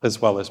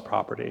 as well as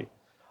property.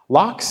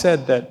 Locke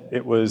said that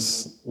it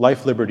was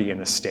life, liberty, and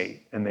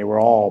estate, and they were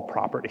all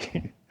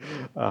property.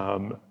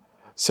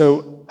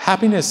 So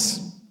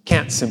happiness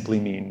can't simply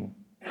mean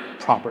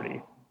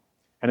property.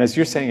 And as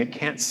you're saying, it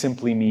can't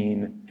simply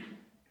mean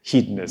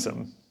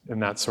hedonism in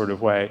that sort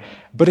of way.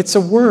 But it's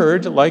a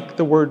word, like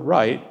the word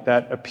right,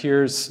 that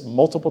appears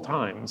multiple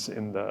times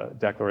in the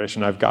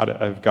Declaration. I've got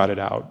it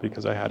out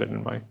because I had it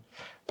in my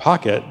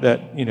pocket,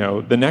 that,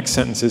 the next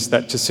sentence is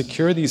that to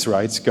secure these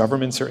rights,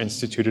 governments are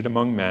instituted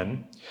among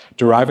men,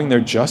 deriving their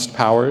just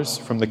powers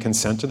from the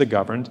consent of the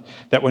governed,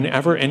 that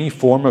whenever any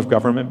form of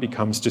government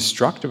becomes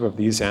destructive of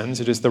these ends,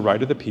 it is the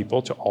right of the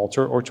people to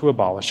alter or to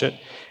abolish it,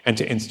 and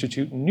to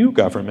institute new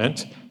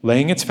government,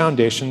 laying its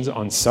foundations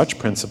on such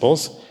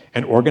principles,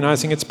 and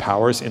organizing its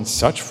powers in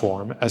such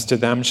form as to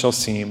them shall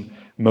seem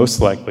most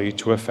likely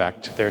to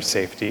affect their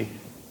safety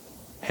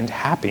and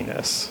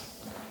happiness.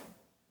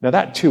 Now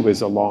that too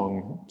is a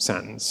long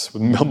sentence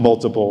with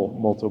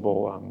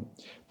multiple.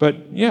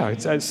 But yeah,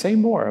 I'd say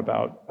more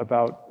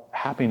about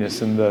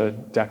happiness in the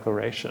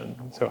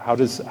Declaration. So how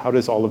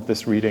does all of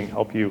this reading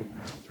help you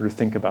sort of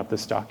think about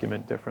this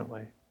document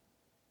differently?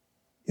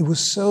 It was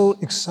so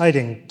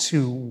exciting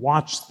to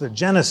watch the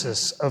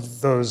genesis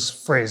of those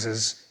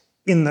phrases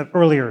in the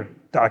earlier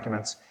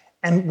documents.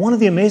 And one of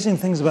the amazing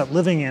things about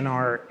living in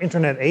our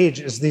internet age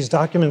is these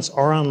documents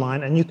are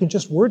online and you can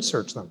just word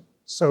search them.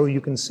 So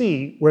you can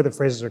see where the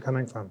phrases are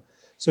coming from.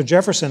 So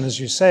Jefferson, as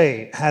you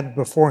say, had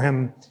before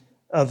him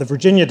the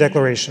Virginia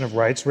Declaration of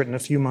Rights, written a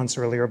few months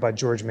earlier by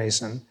George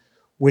Mason,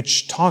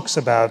 which talks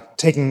about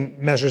taking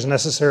measures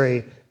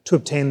necessary to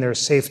obtain their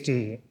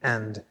safety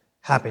and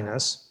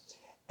happiness.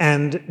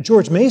 And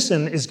George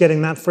Mason is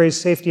getting that phrase,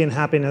 safety and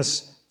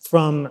happiness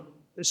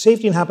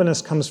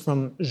comes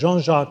from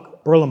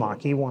Jean-Jacques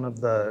Burlamaqui, one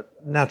of the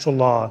natural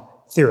law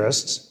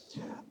theorists.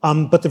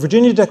 But the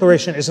Virginia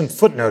Declaration isn't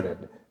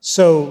footnoted.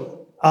 So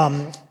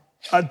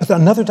but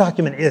another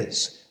document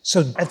is.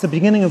 So at the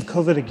beginning of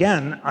COVID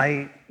again,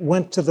 I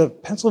went to the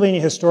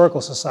Pennsylvania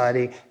Historical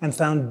Society and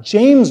found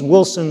James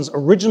Wilson's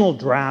original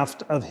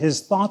draft of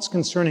his thoughts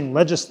concerning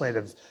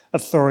legislative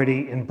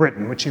authority in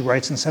Britain, which he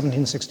writes in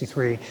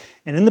 1763.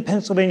 And in the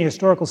Pennsylvania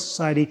Historical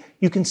Society,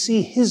 you can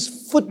see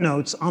his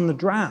footnotes on the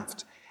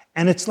draft.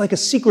 And it's like a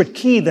secret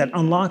key that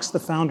unlocks the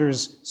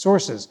founders'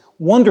 sources.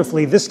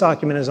 Wonderfully, this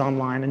document is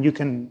online, and you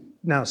can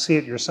now see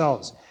it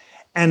yourselves.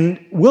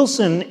 And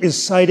Wilson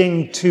is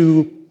citing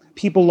to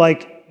people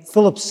like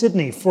Philip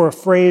Sidney for a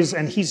phrase,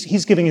 and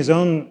he's giving his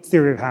own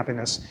theory of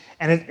happiness.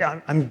 And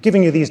I'm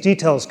giving you these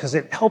details because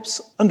it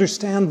helps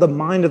understand the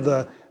mind of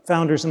the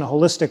founders in a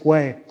holistic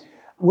way.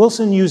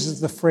 Wilson uses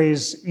the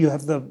phrase, you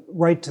have the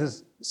right to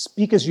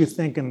speak as you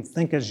think and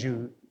think as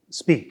you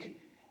speak.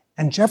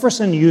 And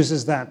Jefferson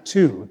uses that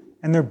too.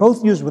 And they're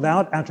both used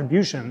without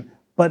attribution,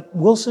 but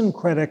Wilson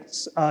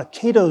credits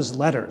Cato's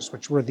letters,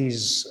 which were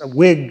these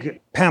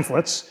Whig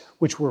pamphlets,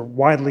 which were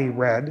widely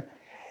read.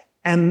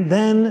 And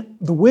then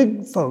the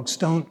Whig folks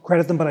don't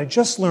credit them, but I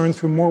just learned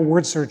through more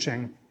word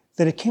searching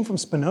that it came from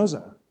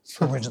Spinoza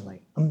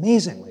originally,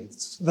 amazingly,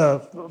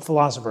 the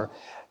philosopher.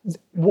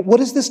 What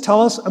does this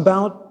tell us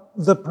about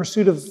the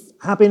pursuit of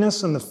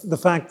happiness and the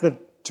fact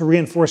that, to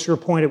reinforce your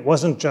point, it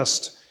wasn't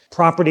just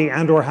property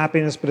and or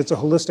happiness, but it's a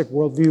holistic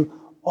worldview?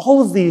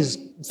 All of these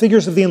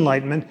figures of the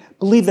Enlightenment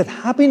believe that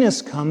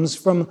happiness comes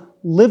from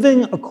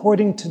living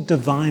according to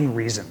divine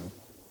reason.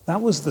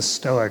 That was the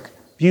Stoic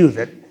view,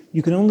 that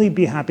you can only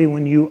be happy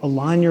when you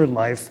align your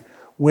life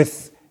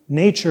with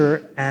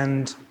nature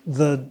and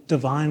the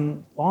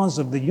divine laws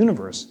of the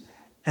universe.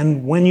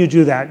 And when you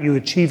do that, you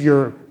achieve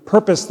your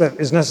purpose that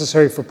is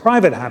necessary for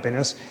private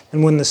happiness.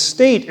 And when the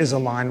state is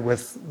aligned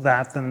with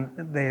that, then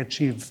they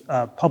achieve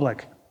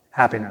public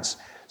happiness.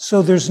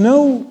 So there's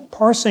no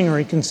parsing or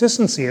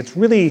inconsistency. It's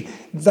really,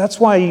 that's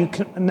why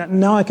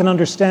now I can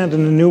understand in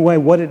a new way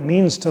what it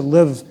means to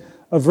live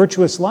a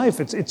virtuous life.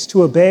 It's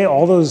to obey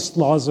all those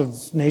laws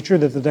of nature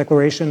that the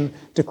Declaration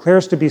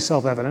declares to be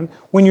self-evident.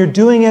 When you're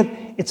doing it,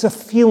 it's a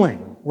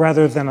feeling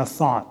rather than a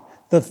thought.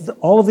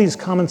 All of these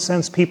common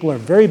sense people are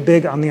very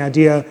big on the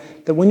idea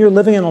that when you're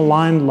living an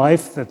aligned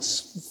life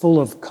that's full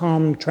of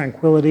calm,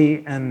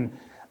 tranquility, and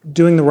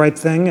doing the right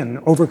thing and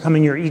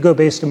overcoming your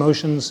ego-based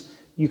emotions,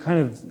 you kind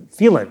of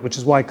feel it, which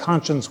is why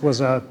conscience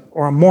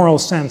or a moral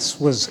sense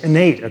was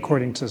innate,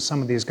 according to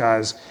some of these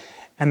guys.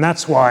 And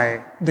that's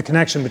why the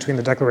connection between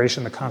the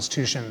Declaration, the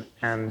Constitution,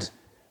 and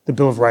the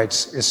Bill of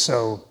Rights is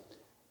so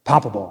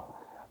palpable.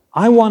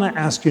 I want to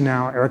ask you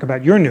now, Eric,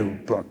 about your new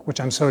book, which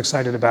I'm so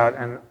excited about,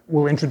 and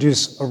will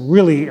introduce a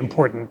really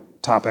important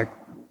topic,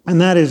 and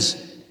that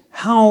is,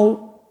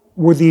 how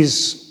were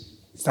these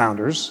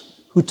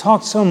founders, who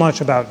talked so much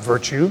about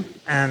virtue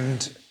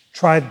and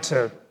tried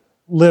to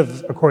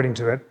live according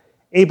to it,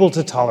 able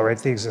to tolerate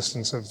the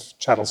existence of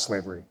chattel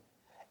slavery?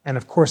 And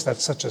of course,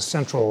 that's such a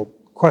central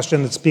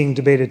question that's being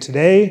debated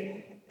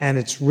today, and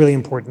it's really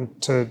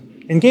important to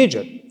engage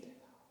it.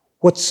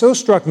 What so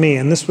struck me,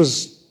 and this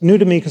was new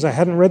to me because I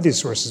hadn't read these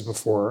sources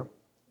before,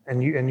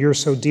 and you're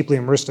so deeply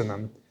immersed in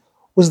them,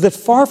 was that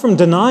far from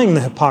denying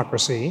the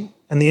hypocrisy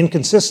and the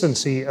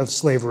inconsistency of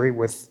slavery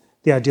with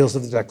the ideals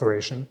of the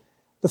Declaration,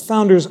 the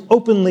founders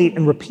openly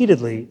and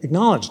repeatedly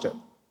acknowledged it.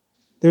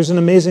 There's an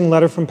amazing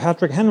letter from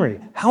Patrick Henry.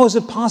 How is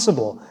it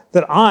possible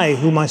that I,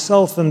 who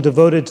myself am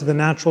devoted to the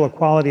natural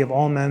equality of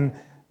all men,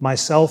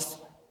 myself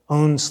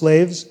own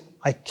slaves?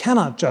 I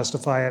cannot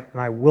justify it,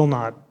 and I will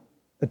not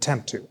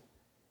attempt to.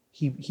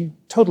 He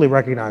totally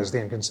recognized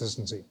the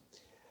inconsistency.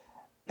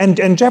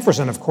 And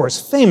Jefferson, of course,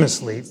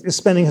 famously is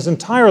spending his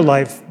entire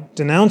life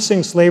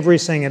denouncing slavery,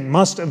 saying it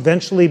must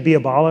eventually be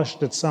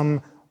abolished at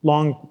some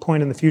long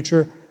point in the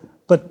future.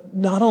 But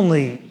not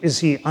only is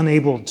he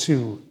unable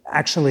to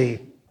actually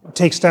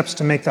take steps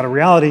to make that a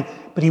reality,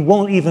 but he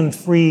won't even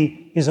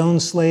free his own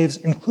slaves,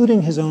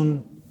 including his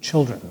own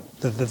children.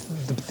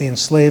 The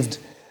enslaved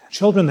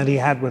children that he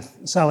had with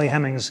Sally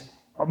Hemings,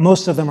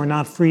 most of them are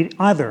not freed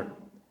either.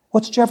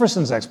 What's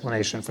Jefferson's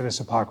explanation for this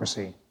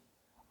hypocrisy?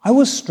 I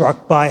was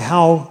struck by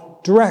how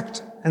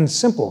direct and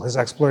simple his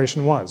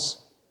exploration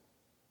was.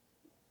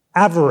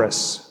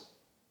 Avarice,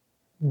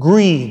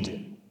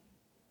 greed.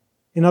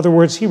 In other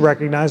words, he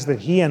recognized that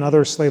he and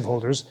other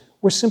slaveholders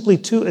were simply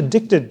too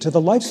addicted to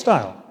the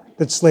lifestyle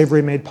that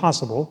slavery made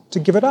possible to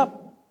give it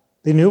up.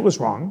 They knew it was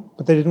wrong,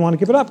 but they didn't want to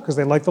give it up because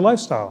they liked the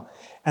lifestyle.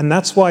 And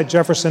that's why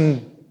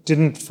Jefferson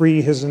didn't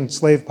free his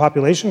enslaved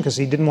population, because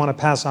he didn't want to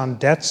pass on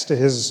debts to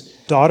his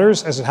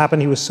daughters. As it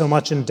happened, he was so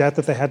much in debt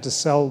that they had to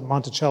sell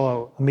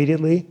Monticello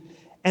immediately.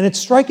 And it's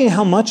striking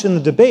how much in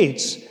the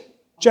debates,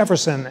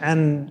 Jefferson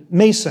and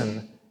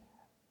Mason,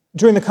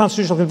 during the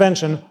Constitutional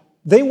Convention,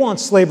 they want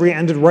slavery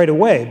ended right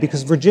away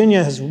because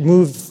Virginia has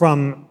moved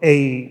from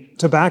a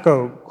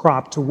tobacco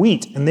crop to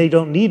wheat, and they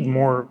don't need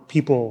more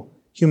people,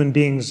 human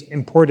beings,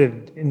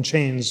 imported in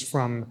chains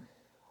from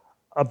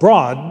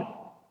abroad.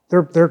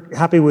 They're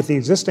happy with the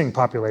existing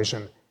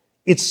population.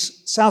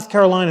 It's South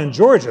Carolina and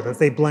Georgia that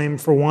they blame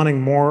for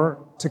wanting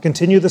more to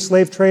continue the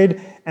slave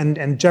trade,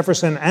 and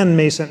Jefferson and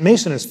Mason.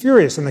 Mason is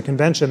furious in the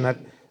convention that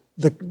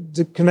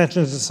the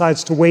convention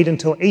decides to wait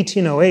until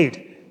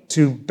 1808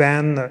 to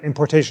ban the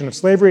importation of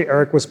slavery.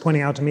 Eric was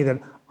pointing out to me that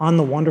on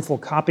the wonderful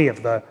copy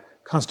of the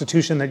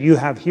Constitution that you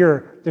have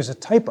here, there's a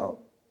typo.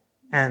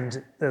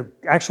 And the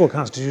actual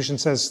Constitution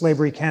says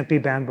slavery can't be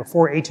banned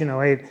before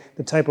 1808.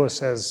 The typo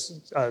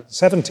says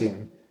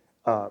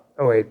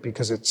 1708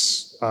 because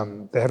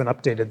they haven't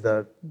updated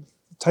the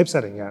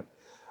typesetting yet.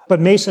 But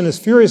Mason is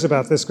furious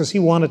about this because he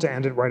wanted to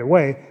end it right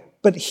away.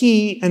 But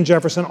he and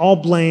Jefferson all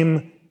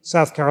blame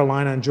South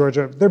Carolina and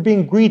Georgia. They're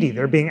being greedy.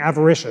 They're being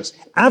avaricious.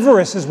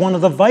 Avarice is one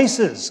of the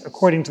vices,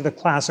 according to the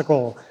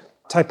classical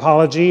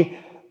typology.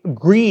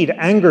 Greed,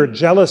 anger,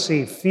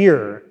 jealousy,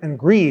 fear, and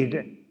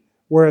greed,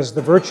 whereas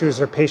the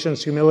virtues are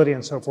patience, humility,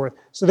 and so forth.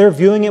 So they're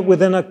viewing it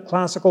within a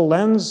classical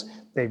lens.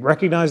 They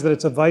recognize that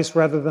it's a vice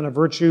rather than a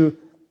virtue.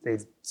 They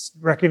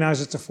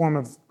recognize it's a form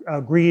of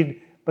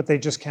greed, but they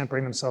just can't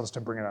bring themselves to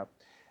bring it up.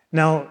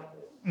 Now,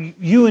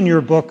 you in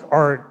your book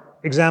are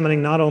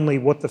examining not only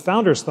what the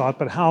founders thought,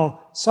 but how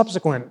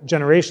subsequent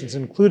generations,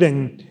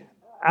 including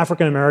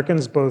African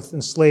Americans, both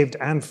enslaved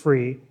and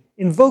free,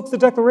 invoked the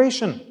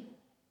Declaration.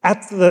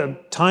 At the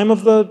time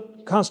of the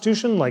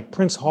Constitution, like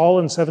Prince Hall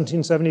in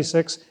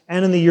 1776,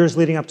 and in the years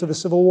leading up to the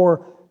Civil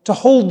War, to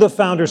hold the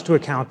founders to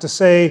account, to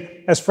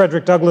say, as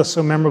Frederick Douglass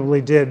so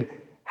memorably did,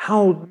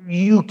 how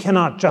you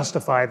cannot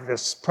justify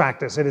this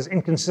practice. It is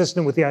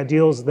inconsistent with the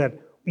ideals that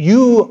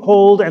you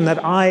hold and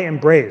that I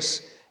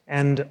embrace.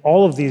 And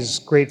all of these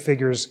great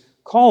figures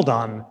called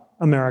on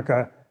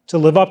America to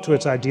live up to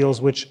its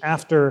ideals, which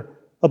after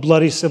a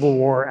bloody Civil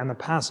War and the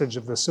passage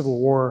of the Civil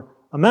War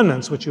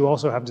amendments, which you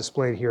also have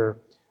displayed here,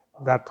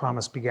 that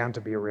promise began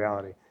to be a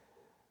reality.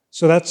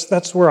 So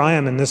that's where I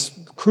am in this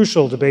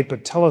crucial debate,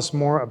 but tell us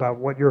more about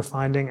what you're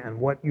finding and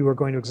what you are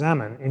going to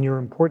examine in your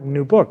important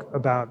new book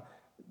about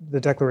the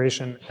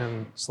Declaration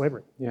and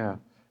slavery. Yeah. I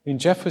mean,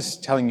 Jeff was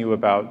telling you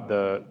about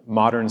the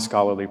modern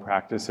scholarly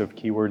practice of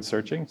keyword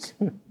searching.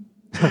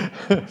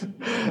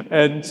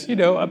 And,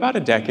 about a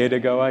decade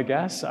ago, I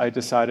guess, I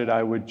decided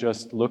I would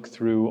just look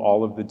through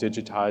all of the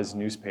digitized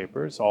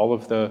newspapers, all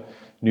of the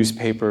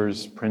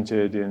newspapers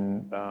printed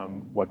in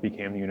what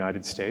became the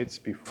United States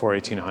before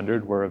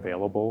 1800 were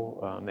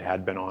available. They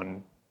had been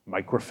on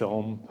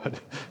microfilm, but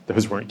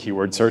those weren't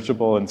keyword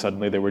searchable, and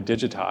suddenly they were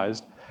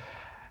digitized.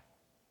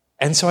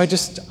 And so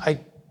I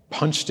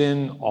punched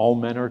in "all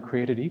men are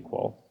created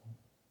equal,"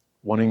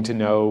 wanting to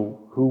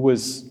know who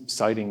was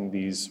citing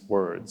these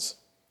words.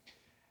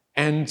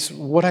 And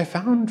what I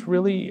found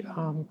really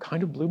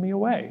kind of blew me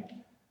away.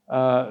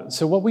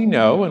 So what we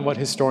know and what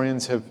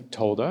historians have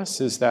told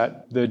us is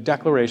that the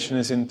Declaration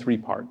is in three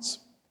parts.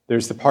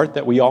 There's the part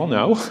that we all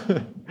know.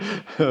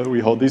 We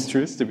hold these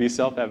truths to be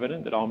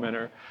self-evident, that all men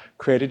are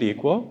created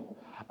equal.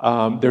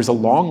 There's a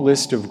long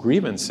list of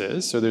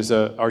grievances. So there's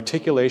an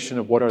articulation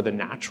of what are the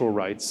natural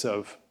rights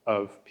of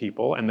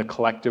people and the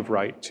collective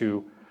right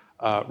to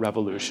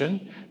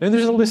revolution. Then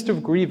there's a list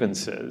of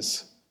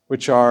grievances,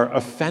 which are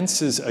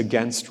offenses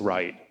against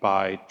right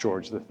by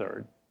George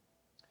III.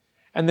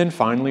 And then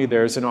finally,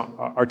 there's an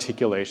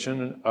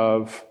articulation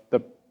of the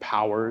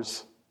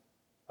powers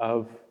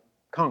of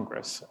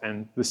Congress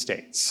and the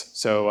states.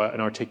 So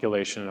an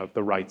articulation of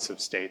the rights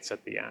of states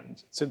at the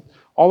end. It's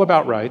all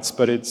about rights,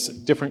 but it's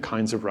different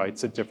kinds of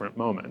rights at different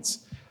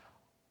moments.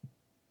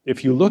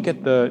 If you look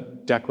at the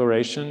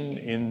Declaration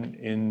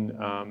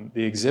in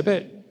the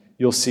exhibit,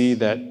 you'll see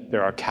that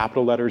there are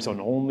capital letters on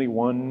only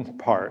one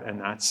part,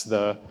 and that's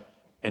the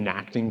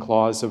enacting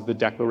clause of the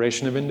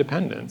Declaration of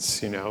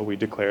Independence. You know, we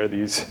declare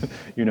these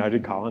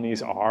united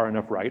colonies are and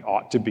of right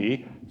ought to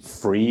be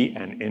free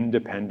and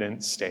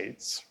independent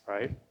states,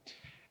 right?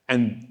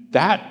 And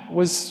that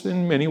was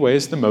in many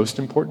ways the most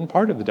important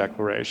part of the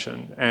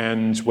Declaration.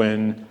 And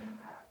when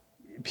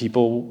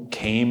people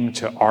came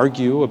to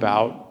argue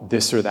about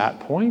this or that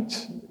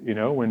point, you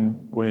know,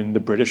 when the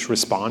British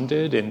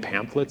responded in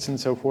pamphlets and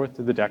so forth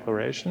to the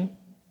Declaration,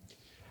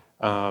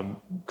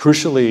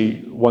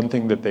 crucially, one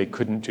thing that they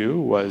couldn't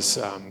do was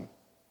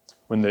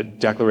when the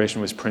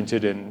Declaration was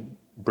printed in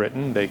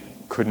Britain, they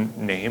couldn't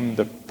name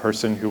the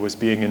person who was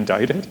being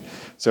indicted.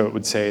 So it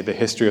would say the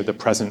history of the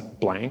present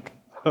blank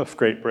of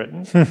Great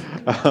Britain.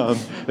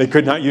 They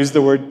could not use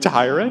the word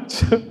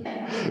tyrant.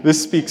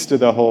 This speaks to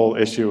the whole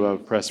issue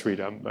of press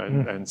freedom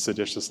and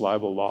seditious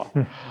libel law.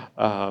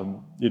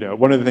 You know,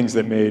 one of the things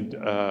that made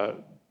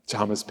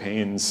Thomas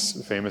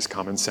Paine's famous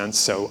Common Sense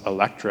so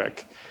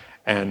electric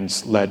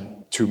and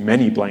led to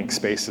many blank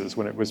spaces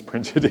when it was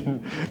printed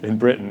in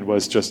Britain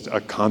was just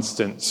a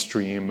constant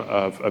stream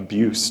of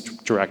abuse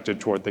directed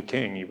toward the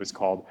king. He was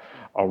called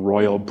a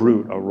royal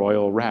brute, a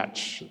royal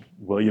wretch.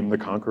 William the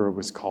Conqueror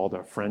was called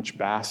a French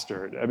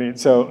bastard. I mean,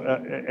 so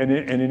in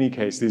any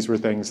case, these were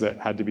things that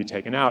had to be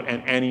taken out,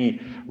 and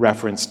any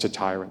reference to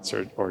tyrants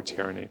or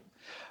tyranny.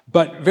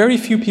 But very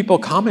few people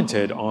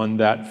commented on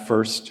that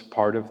first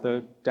part of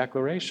the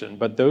Declaration,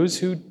 but those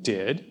who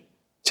did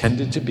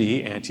tended to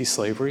be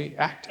anti-slavery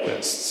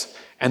activists.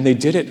 And they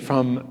did it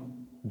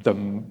from the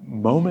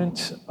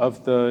moment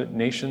of the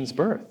nation's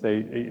birth.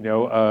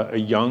 A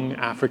young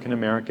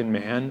African-American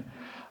man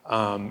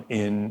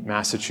in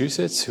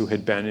Massachusetts who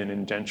had been an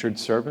indentured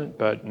servant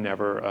but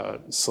never a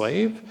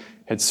slave,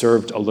 had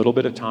served a little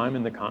bit of time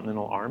in the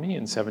Continental Army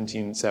in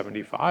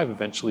 1775,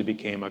 eventually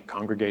became a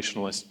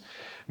Congregationalist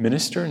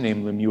minister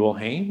named Lemuel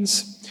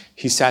Haynes.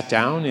 He sat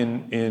down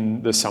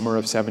in the summer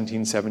of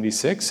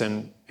 1776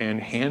 and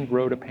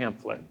hand-wrote a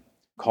pamphlet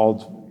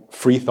called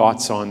Free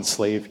Thoughts on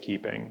Slave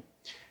Keeping.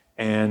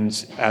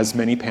 And as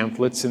many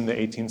pamphlets in the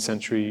 18th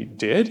century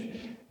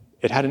did,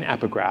 it had an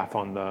epigraph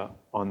on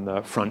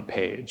the front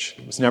page.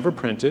 It was never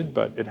printed,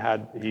 but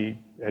he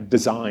had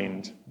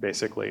designed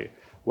basically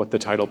what the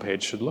title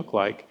page should look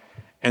like.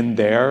 And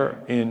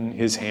there in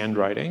his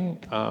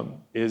handwriting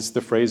is the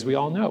phrase we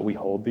all know. We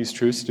hold these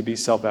truths to be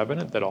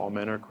self-evident, that all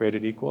men are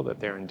created equal, that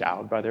they're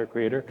endowed by their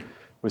Creator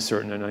with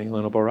certain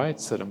unalienable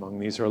rights, that among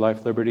these are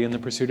life, liberty, and the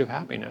pursuit of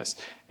happiness.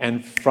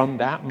 And from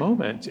that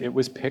moment, it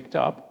was picked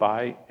up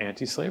by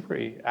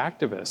anti-slavery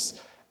activists.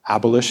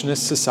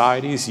 Abolitionist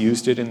societies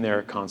used it in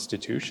their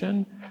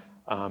constitution.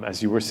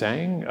 As you were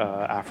saying,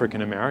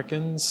 African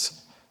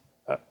Americans,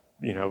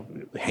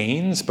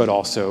 Haynes, but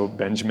also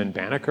Benjamin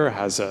Banneker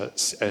has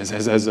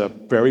a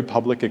very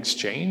public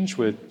exchange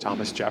with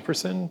Thomas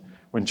Jefferson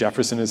when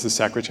Jefferson is the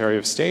Secretary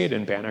of State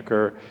and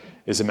Banneker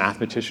is a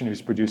mathematician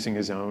who's producing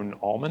his own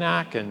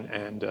almanac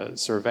and a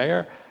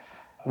surveyor,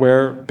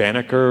 where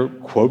Banneker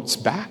quotes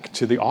back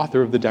to the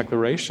author of the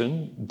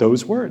Declaration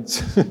those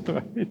words.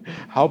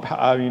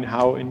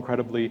 How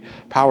incredibly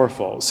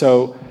powerful.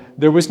 So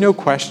there was no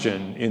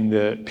question in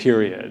the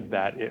period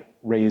that it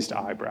raised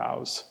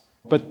eyebrows.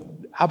 But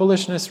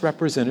abolitionists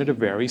represented a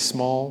very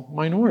small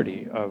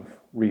minority of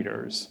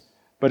readers.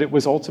 But it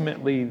was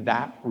ultimately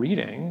that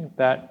reading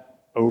that,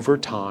 over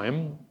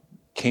time,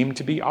 came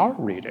to be our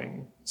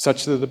reading,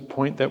 such to the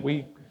point that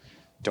we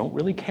don't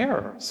really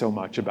care so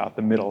much about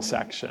the middle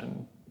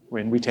section,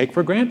 when we take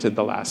for granted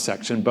the last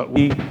section, but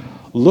we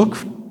look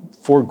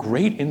for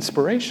great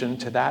inspiration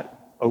to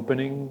that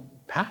opening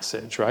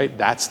passage, right?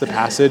 That's the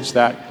passage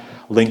that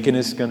Lincoln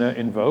is going to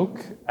invoke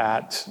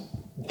at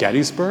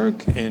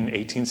Gettysburg in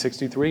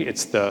 1863.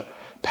 It's the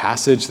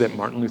passage that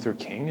Martin Luther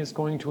King is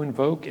going to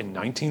invoke in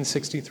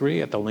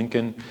 1963 at the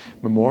Lincoln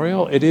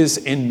Memorial. It is,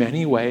 in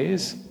many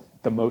ways,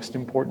 the most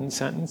important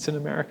sentence in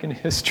American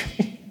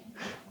history,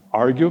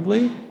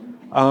 arguably.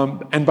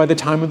 And by the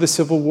time of the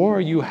Civil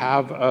War, you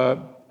have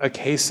a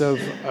case of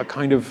a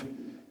kind of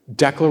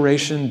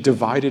declaration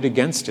divided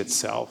against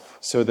itself,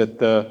 so that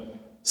the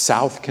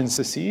South can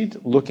secede,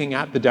 looking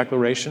at the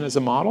Declaration as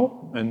a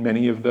model, and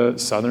many of the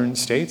Southern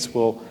states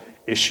will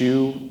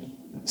issue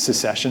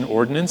secession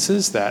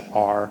ordinances that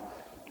are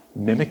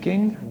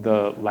mimicking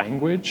the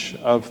language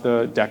of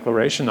the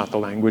Declaration, not the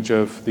language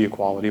of the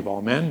equality of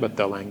all men, but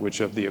the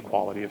language of the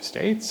equality of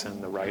states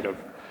and the right of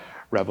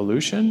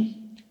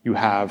revolution. You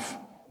have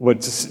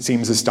what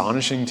seems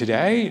astonishing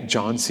today,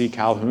 John C.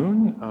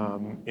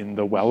 Calhoun in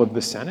the well of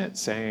the Senate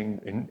saying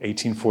in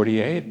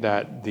 1848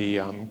 that the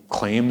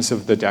claims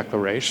of the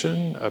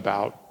Declaration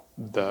about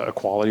the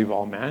equality of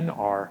all men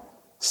are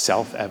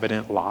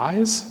self-evident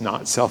lies,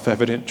 not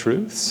self-evident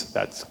truths.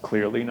 That's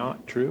clearly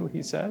not true,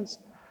 he says.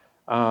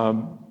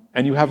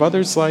 And you have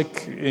others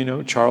like,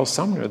 Charles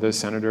Sumner, the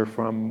senator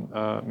from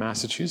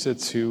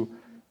Massachusetts, who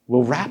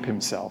will wrap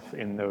himself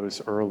in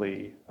those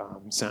early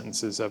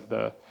sentences of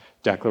the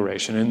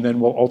Declaration, and then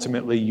will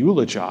ultimately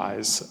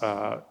eulogize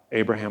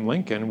Abraham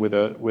Lincoln with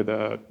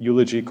a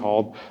eulogy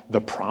called "The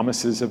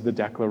Promises of the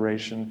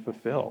Declaration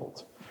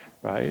Fulfilled,"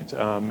 right?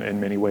 In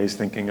many ways,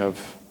 thinking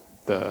of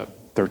the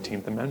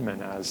 13th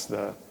Amendment as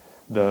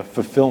the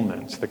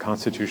fulfillment, the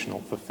constitutional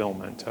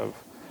fulfillment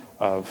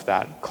of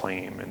that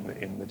claim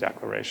in the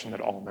Declaration that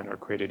all men are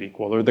created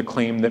equal, or the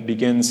claim that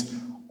begins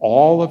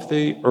all of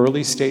the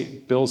early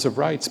state bills of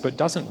rights, but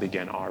doesn't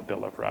begin our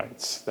Bill of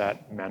Rights,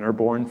 that men are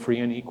born free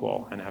and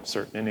equal and have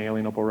certain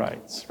inalienable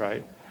rights,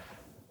 right?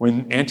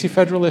 When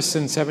Anti-Federalists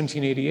in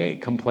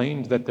 1788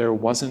 complained that there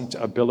wasn't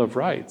a Bill of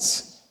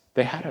Rights,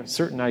 they had a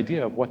certain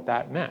idea of what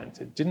that meant.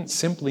 It didn't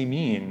simply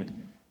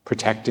mean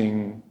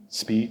protecting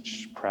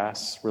speech,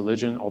 press,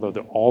 religion, although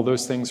all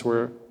those things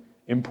were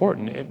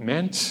important. It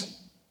meant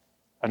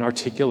an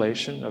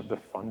articulation of the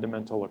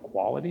fundamental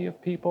equality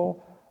of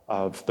people,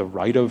 of the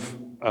right of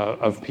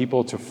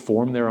people to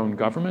form their own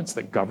governments,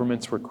 that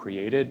governments were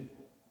created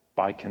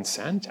by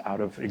consent out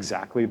of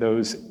exactly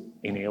those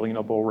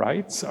inalienable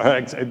rights,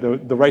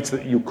 the rights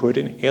that you could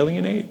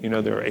alienate.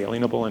 There are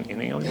alienable and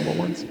inalienable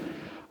ones.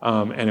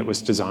 And it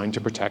was designed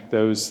to protect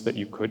those that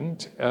you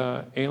couldn't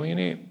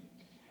alienate.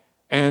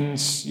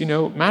 And,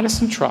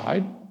 Madison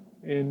tried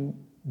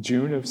in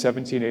June of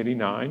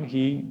 1789.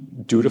 He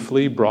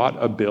dutifully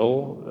brought a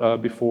bill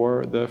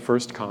before the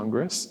first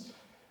Congress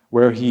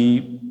where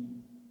he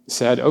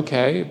said,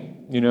 okay,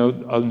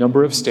 a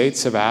number of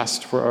states have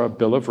asked for a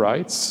Bill of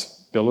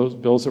Rights.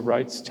 Bills of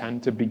Rights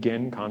tend to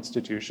begin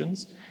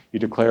constitutions. You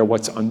declare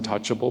what's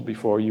untouchable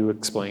before you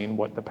explain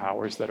what the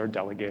powers that are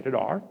delegated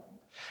are.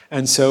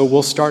 And so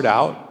we'll start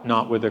out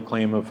not with a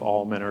claim of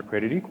all men are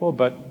created equal,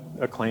 but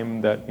a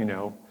claim that,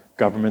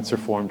 governments are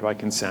formed by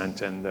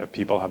consent and the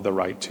people have the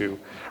right to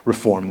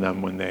reform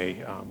them when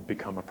they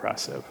become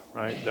oppressive,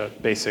 right? The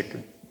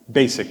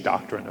basic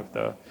doctrine of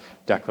the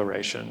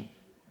Declaration.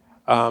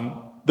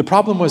 The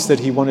problem was that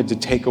he wanted to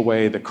take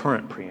away the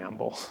current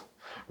preamble,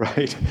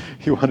 right?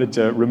 He wanted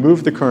to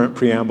remove the current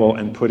preamble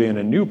and put in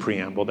a new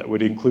preamble that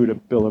would include a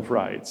Bill of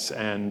Rights,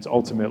 and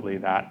ultimately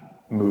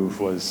that move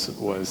was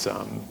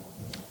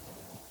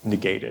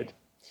negated.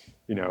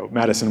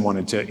 Madison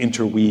wanted to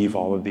interweave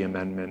all of the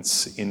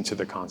amendments into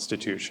the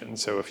Constitution.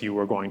 So if you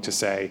were going to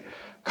say,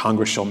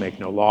 Congress shall make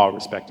no law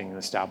respecting an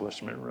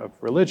establishment of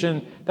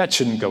religion, that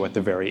shouldn't go at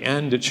the very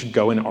end. It should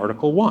go in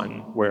Article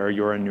 1, where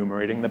you're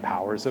enumerating the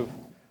powers of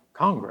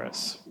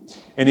Congress.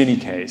 In any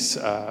case,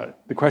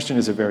 the question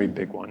is a very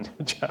big one,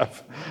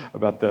 Jeff,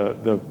 about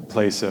the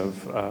place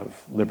of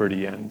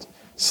liberty and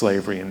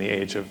slavery in the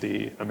age of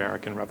the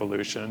American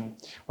Revolution.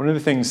 One of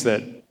the things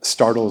that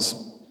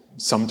startles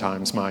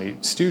sometimes my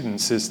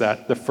students is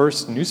that the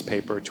first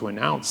newspaper to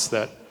announce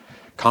that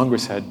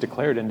Congress had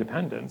declared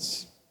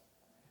independence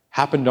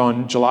happened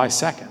on July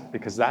 2nd,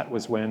 because that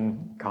was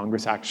when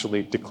Congress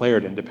actually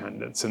declared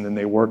independence. And then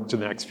they worked the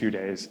next few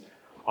days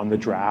on the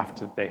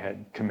draft that they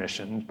had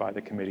commissioned by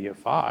the Committee of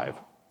Five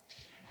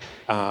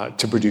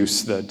to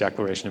produce the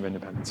Declaration of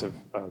Independence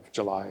of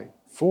July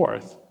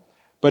 4th.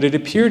 But it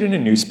appeared in a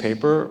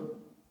newspaper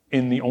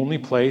in the only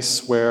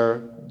place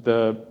where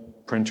the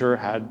printer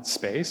had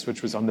space,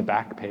 which was on the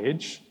back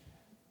page,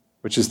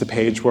 which is the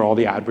page where all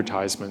the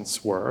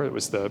advertisements were. It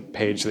was the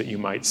page that you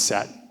might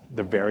set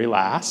the very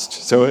last.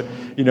 So,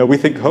 we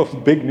think, oh,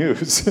 big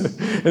news.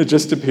 It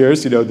just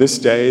appears, this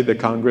day the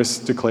Congress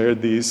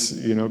declared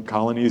these,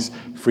 colonies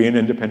free and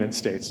independent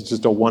states. It's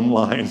just a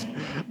one-line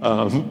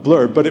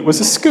blurb, but it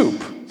was a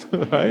scoop,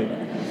 right?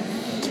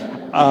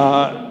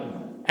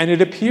 And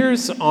it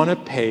appears on a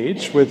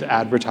page with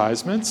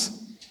advertisements.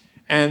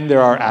 And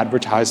there are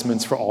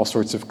advertisements for all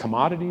sorts of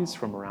commodities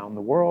from around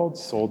the world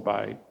sold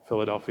by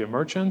Philadelphia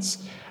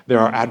merchants. There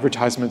are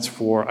advertisements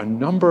for a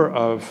number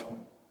of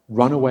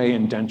runaway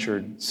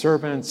indentured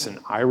servants, an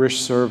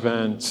Irish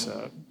servant,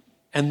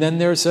 and then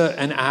there's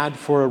an ad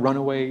for a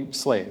runaway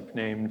slave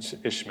named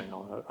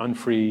Ishmael, an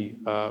unfree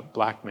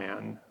black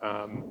man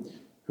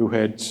who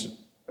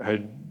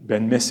had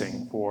been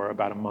missing for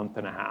about a month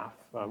and a half.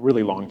 a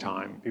really long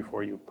time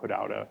before you put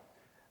out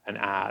an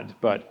ad.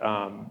 But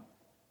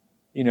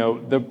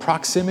the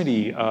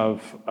proximity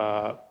of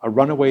a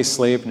runaway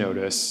slave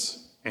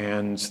notice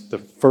and the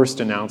first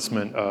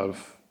announcement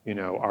of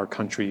our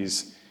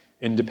country's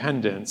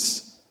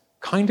independence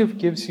kind of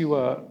gives you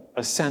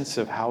a sense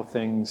of how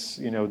things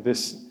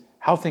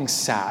how things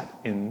sat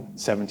in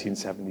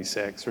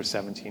 1776 or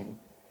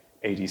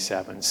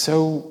 1787.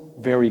 So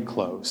very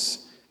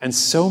close. And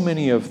so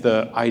many of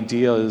the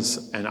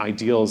ideas and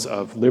ideals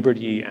of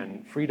liberty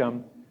and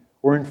freedom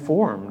were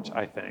informed,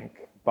 I think,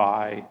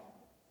 by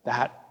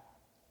that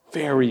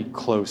very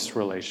close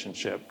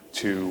relationship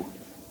to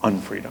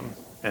unfreedom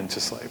and to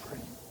slavery.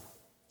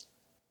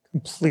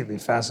 Completely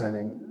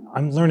fascinating.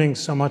 I'm learning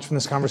so much from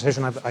this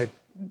conversation. I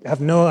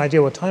have no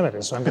idea what time it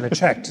is, so I'm going to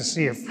check to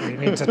see if we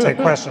need to take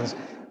questions.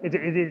 It's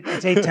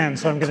 8:10,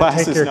 so I'm going to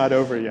take Class is not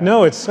over yet.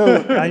 No, it's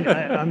so.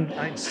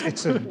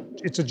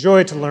 It's a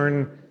joy to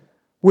learn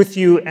with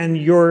you, and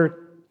you're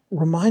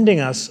reminding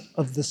us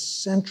of the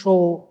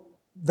central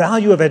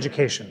value of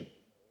education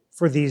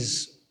for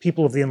these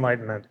people of the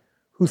Enlightenment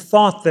who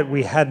thought that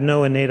we had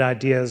no innate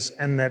ideas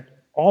and that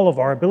all of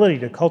our ability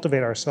to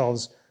cultivate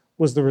ourselves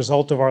was the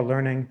result of our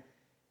learning,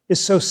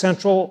 is so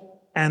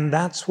central. And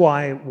that's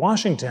why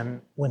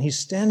Washington, when he's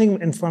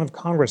standing in front of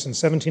Congress in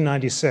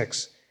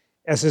 1796,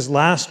 as his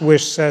last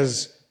wish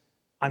says,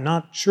 I'm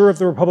not sure if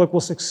the Republic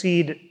will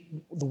succeed.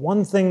 The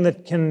one thing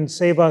that can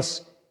save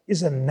us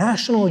is a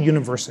national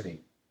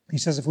university. He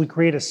says if we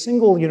create a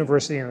single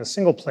university in a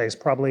single place,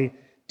 probably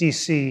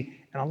DC,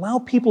 and allow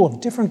people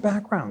of different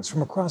backgrounds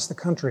from across the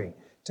country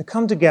to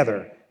come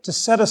together, to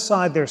set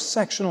aside their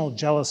sectional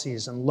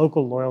jealousies and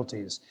local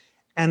loyalties,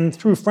 and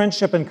through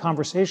friendship and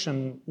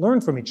conversation,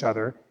 learn from each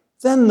other,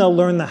 then they'll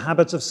learn the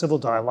habits of civil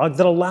dialogue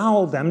that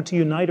allow them to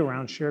unite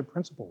around shared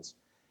principles.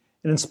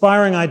 An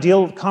inspiring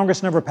ideal.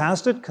 Congress never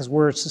passed it because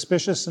we're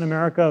suspicious in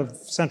America of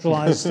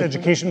centralized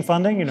education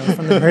funding,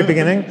 from the very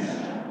beginning.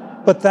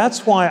 But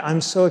that's why I'm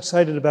so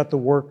excited about the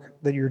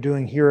work that you're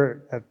doing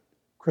here at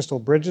Crystal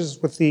Bridges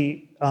with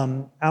the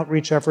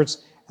outreach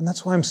efforts. And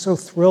that's why I'm so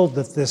thrilled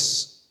that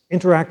this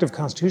interactive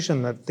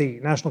constitution that the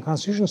National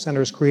Constitution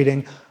Center is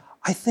creating,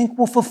 I think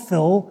will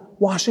fulfill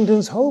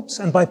Washington's hopes.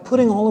 And by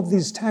putting all of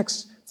these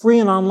texts free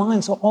and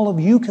online so all of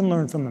you can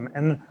learn from them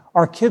and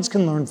our kids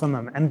can learn from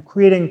them, and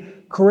creating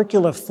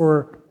curricula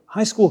for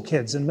high school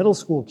kids and middle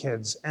school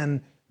kids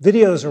and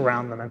videos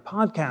around them and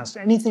podcasts,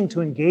 anything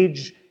to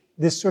engage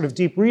this sort of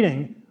deep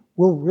reading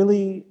will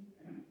really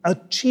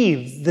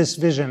achieve this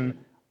vision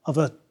of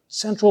a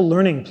central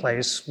learning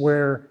place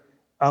where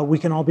we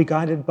can all be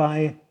guided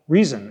by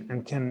reason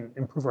and can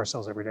improve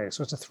ourselves every day.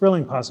 So it's a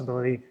thrilling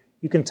possibility.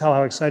 You can tell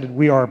how excited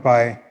we are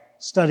by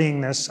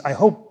studying this. I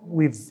hope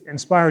we've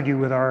inspired you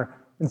with our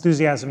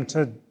enthusiasm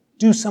to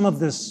do some of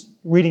this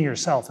reading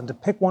yourself and to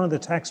pick one of the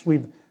texts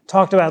we've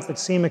talked about that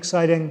seem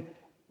exciting,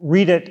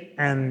 read it,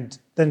 and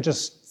then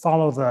just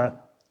follow the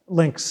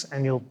links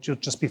and you'll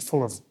just be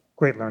full of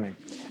great learning.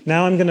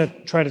 Now I'm going to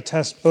try to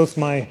test both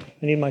I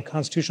need my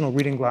constitutional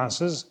reading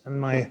glasses and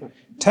my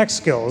tech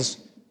skills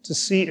to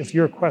see if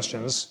your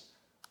questions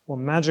will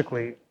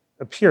magically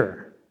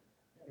appear.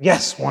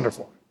 Yes,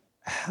 wonderful.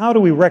 How do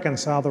we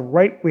reconcile the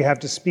right we have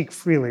to speak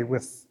freely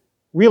with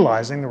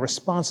realizing the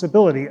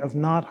responsibility of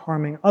not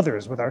harming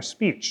others with our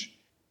speech?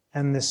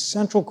 And this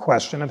central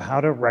question of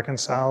how to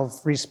reconcile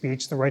free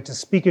speech, the right to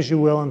speak as you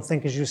will and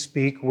think as you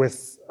speak,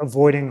 with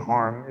avoiding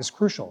harm is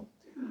crucial.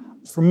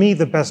 For me,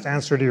 the best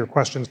answer to your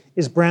question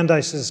is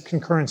Brandeis's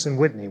concurrence in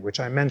Whitney, which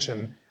I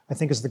mentioned, I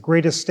think is the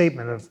greatest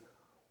statement of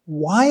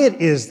why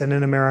it is that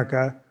in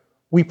America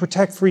we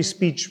protect free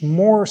speech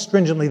more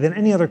stringently than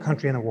any other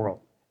country in the world.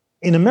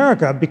 In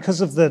America, because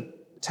of the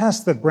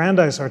test that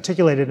Brandeis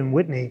articulated in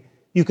Whitney,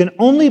 you can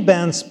only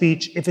ban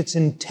speech if it's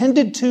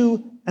intended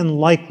to and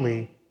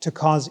likely to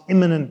cause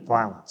imminent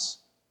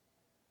violence.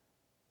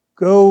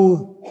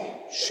 Go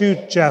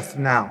shoot Jeff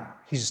now.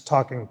 He's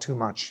talking too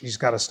much. He's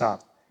got to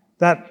stop.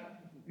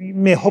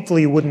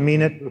 Hopefully you wouldn't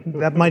mean it.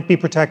 That might be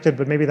protected,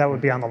 but maybe that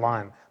would be on the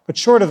line. But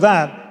short of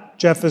that,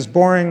 Jeff is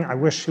boring. I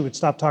wish he would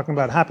stop talking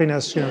about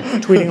happiness,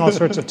 tweeting all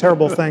sorts of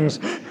terrible things.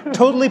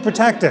 Totally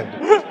protected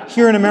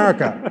here in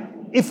America.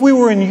 If we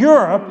were in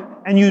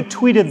Europe and you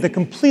tweeted the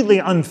completely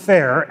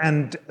unfair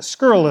and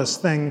scurrilous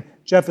thing,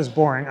 Jeff is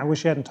boring, I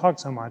wish he hadn't talked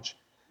so much,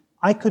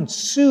 I could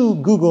sue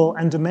Google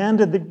and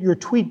demanded that your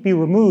tweet be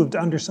removed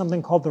under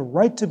something called the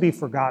right to be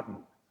forgotten.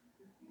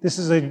 This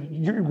is a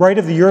right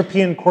of the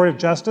European Court of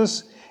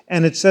Justice,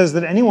 and it says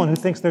that anyone who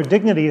thinks their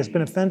dignity has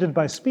been offended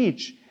by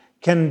speech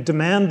can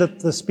demand that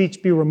the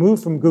speech be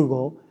removed from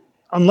Google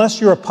unless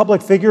you're a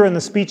public figure and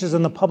the speech is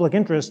in the public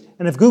interest.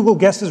 And if Google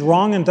guesses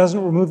wrong and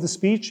doesn't remove the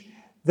speech,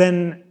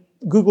 then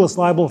Google is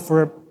liable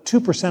for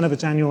 2% of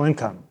its annual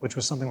income, which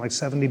was something like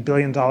 $70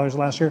 billion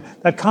last year.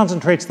 That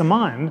concentrates the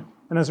mind,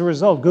 and as a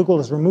result, Google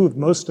has removed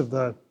most of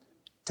the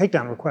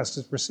takedown requests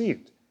it's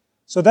received.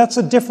 So that's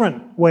a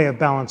different way of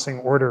balancing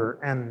order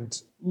and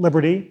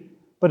liberty.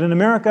 But in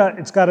America,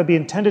 it's got to be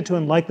intended to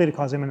and likely to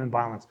cause imminent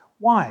violence.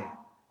 Why?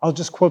 I'll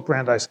just quote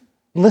Brandeis.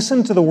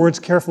 Listen to the words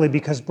carefully,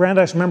 because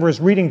Brandeis, remember, is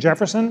reading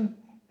Jefferson,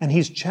 and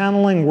he's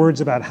channeling words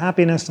about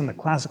happiness and the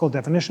classical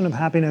definition of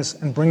happiness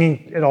and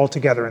bringing it all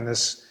together in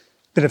this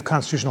bit of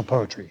constitutional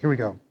poetry. Here we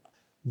go.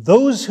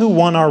 Those who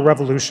won our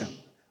revolution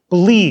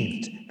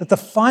believed that the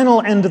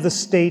final end of the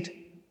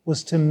state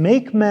was to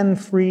make men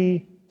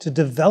free to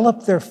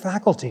develop their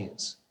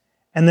faculties,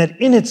 and that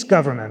in its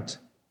government,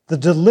 the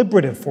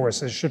deliberative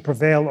forces should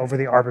prevail over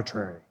the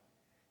arbitrary.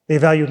 They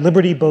valued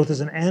liberty both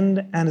as an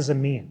end and as a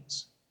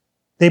means.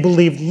 They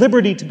believed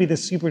liberty to be the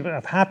secret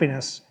of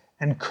happiness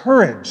and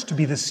courage to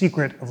be the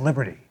secret of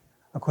liberty,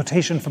 a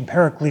quotation from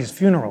Pericles'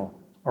 funeral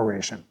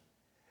oration.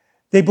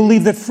 They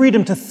believed that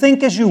freedom to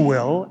think as you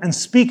will and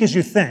speak as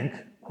you think,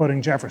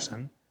 quoting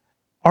Jefferson,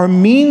 are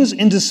means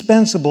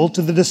indispensable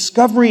to the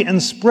discovery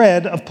and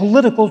spread of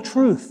political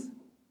truth.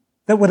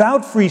 That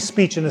without free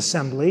speech and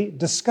assembly,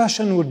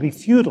 discussion would be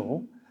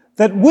futile.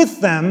 That with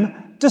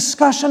them,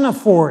 discussion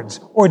affords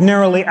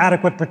ordinarily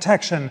adequate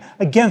protection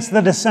against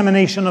the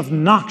dissemination of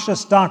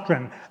noxious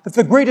doctrine. That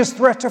the greatest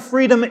threat to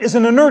freedom is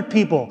an inert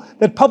people.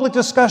 That public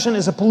discussion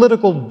is a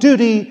political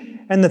duty,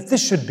 and that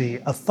this should be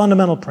a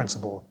fundamental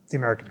principle of the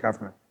American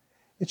government.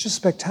 It's just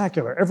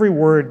spectacular. Every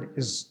word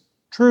is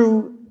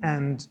true,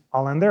 and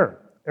I'll end there.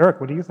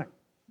 Eric, what do you think?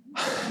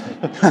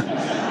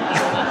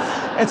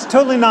 It's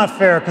totally not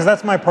fair, because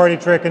that's my party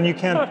trick, and you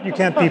can't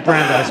beat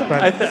Brandeis.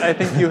 But I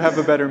think you have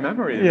a better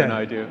memory than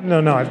I do.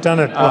 No, I've done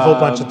it a whole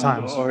bunch of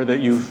times. Or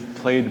that you've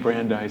played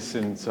Brandeis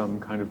in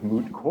some kind of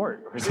moot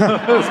court or something.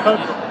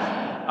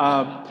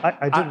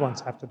 I did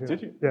once have to do it.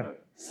 Did you? Yeah.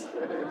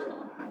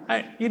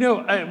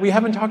 We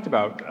haven't talked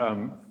about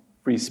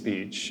free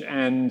speech,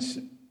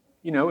 and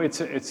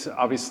it's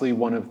obviously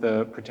one of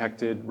the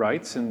protected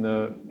rights in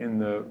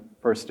the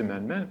First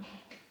Amendment,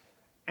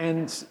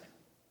 and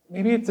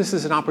maybe this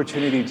is an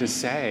opportunity to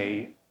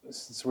say,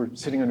 since we're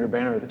sitting under a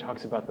banner that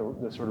talks about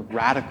the sort of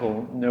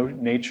radical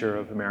nature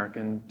of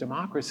American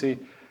democracy,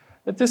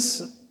 that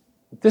this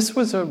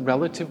was a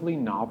relatively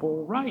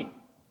novel right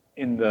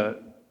in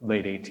the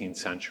late 18th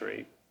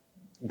century,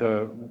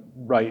 the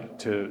right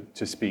to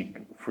speak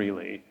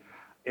freely.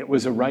 It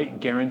was a right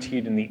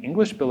guaranteed in the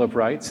English Bill of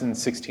Rights in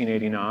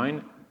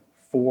 1689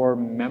 for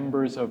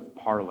members of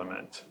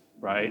Parliament,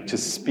 right, to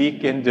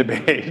speak in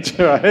debate,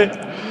 right?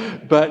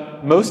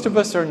 But most of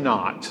us are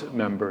not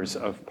members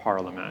of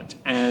Parliament.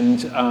 And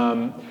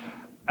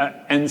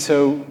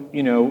so,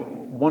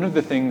 one of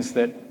the things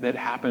that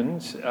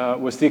happened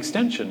was the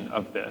extension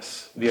of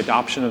this, the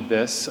adoption of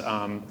this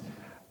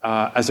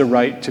as a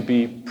right to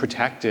be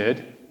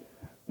protected,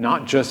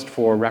 not just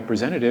for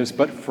representatives,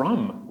 but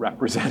from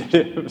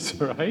representatives,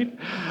 right?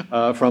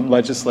 From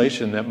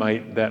legislation that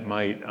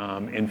might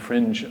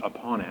infringe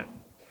upon it.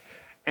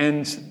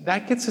 And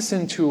that gets us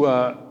into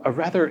a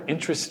rather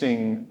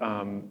interesting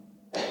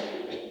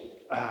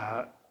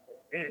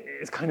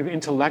it's kind of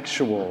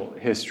intellectual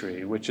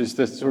history, which is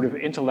the sort of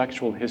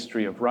intellectual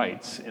history of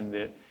rights in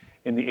the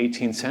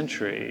 18th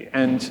century.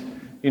 And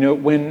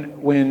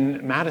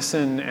when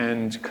Madison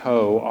and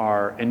co.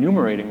 are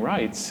enumerating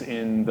rights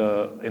in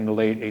the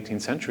late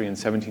 18th century, in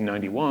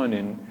 1791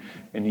 in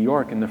New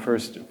York in the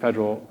first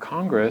Federal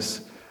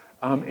Congress,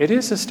 it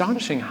is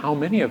astonishing how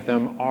many of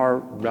them are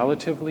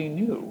relatively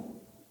new.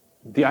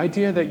 The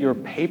idea that your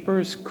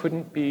papers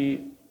couldn't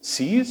be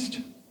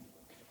seized,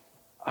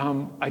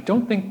 I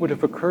don't think would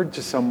have occurred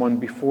to someone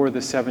before the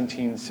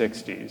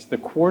 1760s. The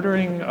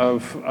quartering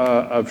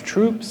of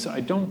troops,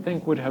 I don't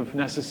think would have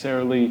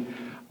necessarily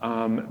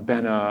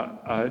been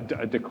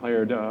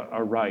declared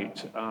a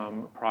right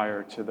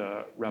prior to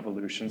the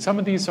Revolution. Some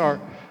of these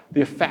are the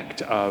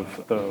effect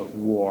of the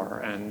war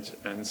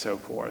and so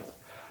forth.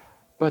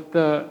 But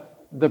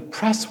the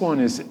press one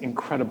is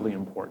incredibly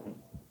important.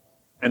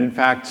 And in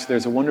fact,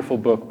 there's a wonderful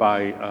book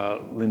by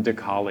Linda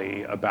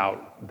Colley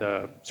about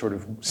the sort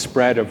of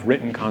spread of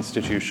written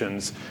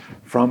constitutions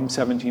from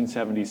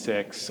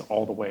 1776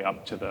 all the way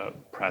up to the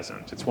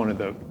present. It's one of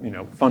the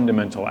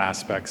fundamental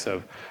aspects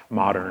of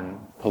modern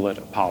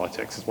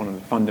politics. It's one of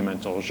the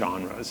fundamental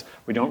genres.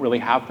 We don't really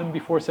have them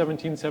before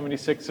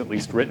 1776, at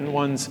least written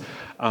ones,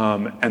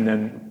 and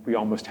then we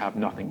almost have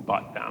nothing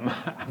but them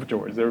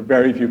afterwards. There are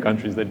very few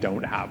countries that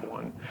don't have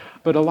one.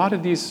 But a lot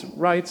of these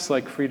rights,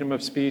 like freedom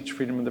of speech,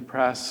 freedom of the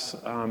press,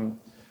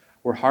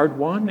 were hard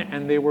won,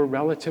 and they were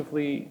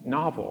relatively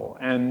novel.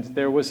 And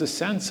there was a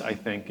sense, I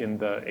think, in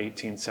the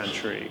 18th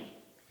century.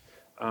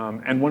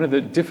 And one of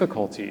the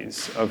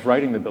difficulties of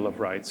writing the Bill of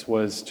Rights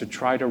was to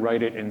try to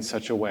write it in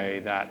such a way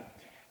that,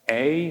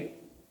 A,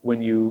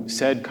 when you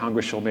said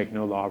Congress shall make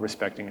no law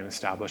respecting an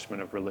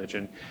establishment of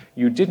religion,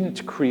 you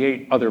didn't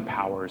create other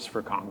powers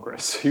for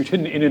Congress. You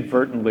didn't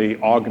inadvertently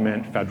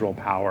augment federal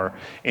power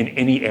in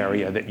any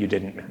area that you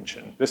didn't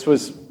mention. This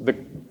was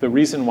the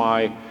reason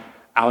why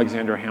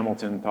Alexander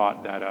Hamilton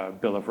thought that a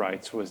Bill of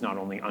Rights was not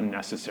only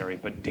unnecessary,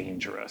 but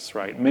dangerous,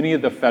 right? Many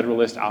of the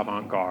Federalist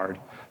avant-garde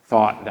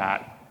thought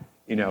that,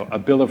 a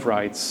Bill of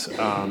Rights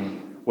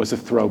was a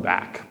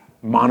throwback.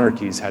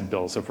 Monarchies had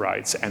bills of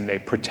rights, and they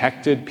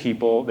protected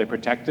people, they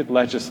protected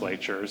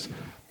legislatures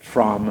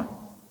from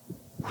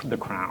the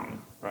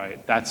crown,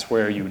 right? That's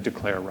where you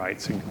declare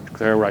rights, and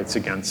declare rights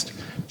against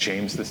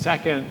James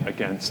II,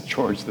 against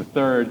George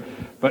III,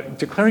 but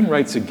declaring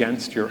rights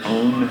against your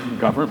own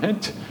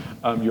government,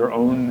 your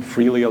own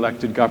freely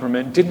elected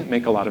government, didn't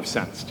make a lot of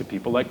sense to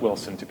people like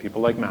Wilson, to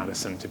people like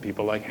Madison, to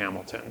people like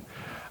Hamilton.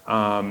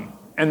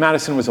 And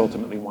Madison was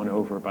ultimately won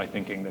over by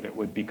thinking that it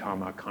would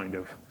become a kind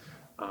of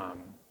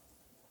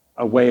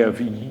a way of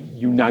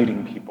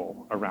uniting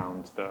people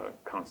around the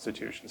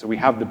Constitution. So we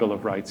have the Bill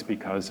of Rights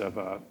because of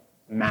a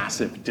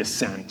massive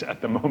dissent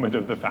at the moment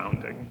of the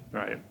founding,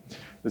 right?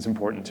 It's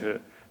important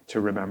to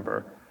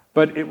remember.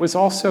 But it was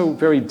also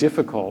very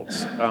difficult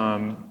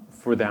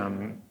for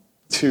them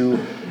to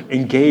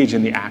engage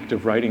in the act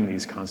of writing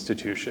these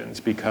constitutions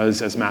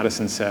because, as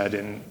Madison said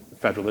in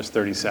Federalist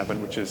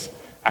 37, which is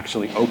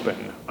actually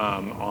open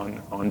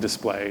on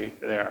display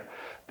there,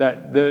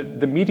 that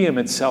the medium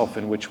itself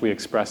in which we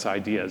express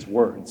ideas,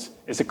 words,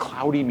 is a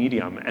cloudy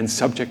medium and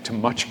subject to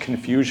much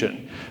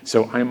confusion.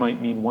 So I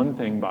might mean one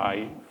thing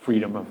by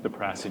freedom of the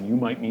press, and you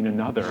might mean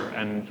another,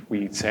 and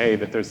we say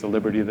that there's the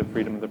liberty of the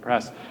freedom of the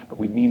press, but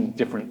we mean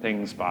different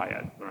things by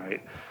it,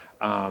 right?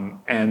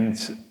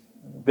 And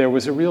there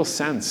was a real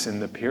sense in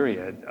the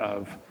period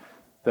of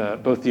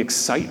both the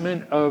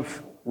excitement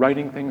of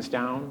writing things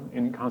down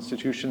in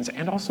constitutions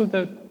and also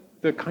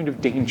the kind of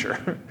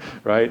danger,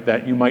 right?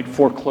 That you might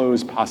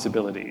foreclose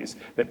possibilities,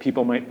 that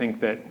people might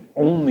think that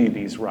only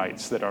these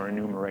rights that are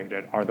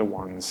enumerated are the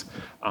ones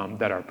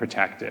that are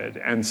protected.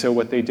 And so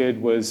what they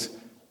did was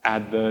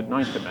add the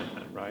Ninth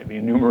Amendment, right? The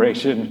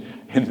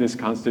enumeration in this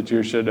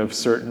Constitution of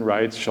certain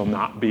rights shall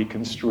not be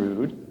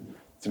construed.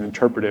 It's an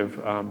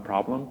interpretive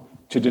problem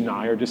to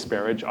deny or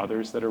disparage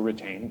others that are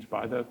retained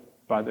by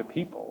the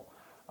people.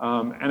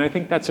 And I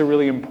think that's a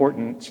really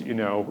important,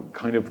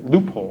 kind of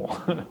loophole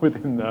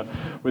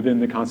within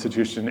the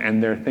Constitution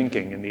and their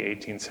thinking in the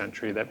 18th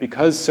century, that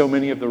because so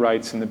many of the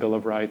rights in the Bill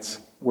of Rights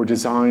were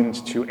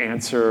designed to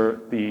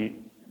answer the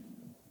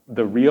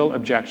real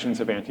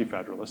objections of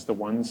anti-federalists, the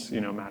ones,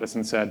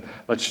 Madison said,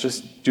 let's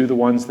just do the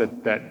ones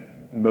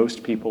that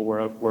most people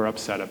were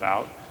upset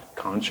about: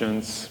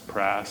 conscience,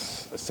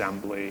 press,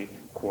 assembly,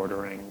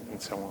 quartering,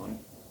 and so on.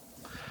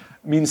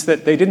 Means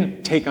that they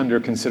didn't take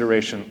under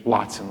consideration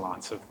lots and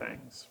lots of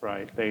things,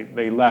 right?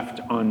 They left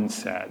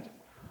unsaid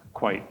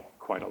quite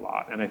a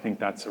lot, and I think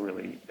that's a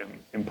really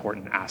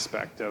important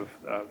aspect of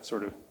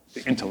sort of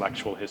the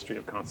intellectual history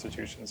of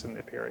constitutions in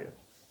the period.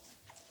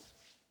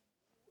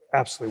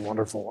 Absolutely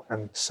wonderful,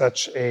 and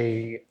such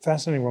a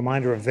fascinating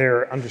reminder of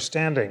their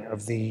understanding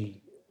of the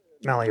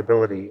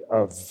malleability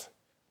of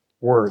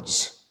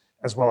words,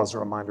 as well as a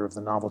reminder of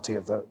the novelty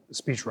of the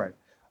speech right.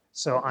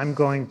 So I'm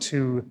going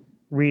to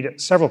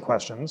read several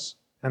questions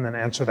and then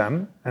answer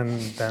them and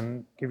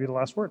then give you the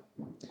last word.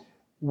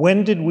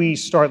 When did we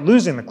start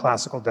losing the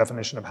classical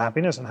definition of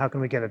happiness, and how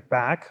can we get it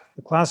back?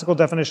 The classical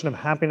definition of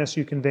happiness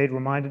you conveyed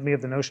reminded me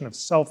of the notion of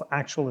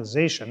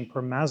self-actualization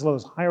per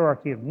Maslow's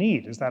hierarchy of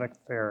need. Is that a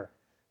fair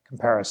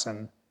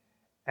comparison?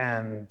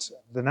 And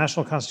the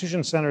National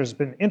Constitution Center has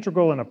been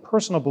integral in a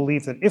personal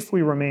belief that if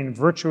we remain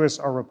virtuous,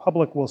 our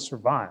republic will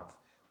survive.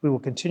 We will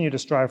continue to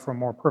strive for a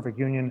more perfect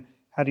union.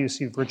 How do you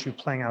see virtue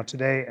playing out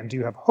today, and do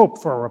you have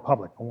hope for a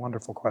republic? A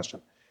wonderful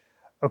question.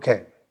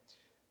 Okay,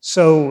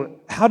 so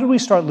how do we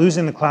start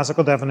losing the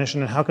classical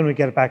definition, and how can we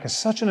get it back is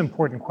such an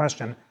important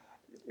question.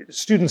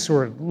 Students who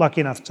are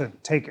lucky enough to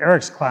take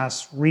Eric's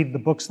class read the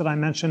books that I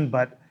mentioned,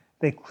 but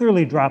they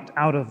clearly dropped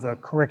out of the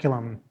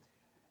curriculum.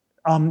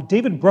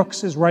 David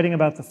Brooks is writing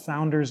about the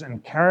founders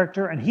and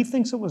character, and he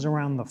thinks it was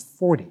around the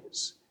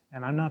 40s.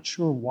 And I'm not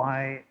sure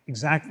why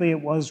exactly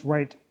it was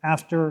right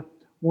after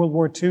World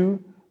War II,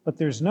 but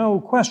there's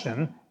no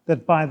question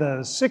that by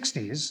the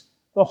 60s,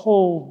 the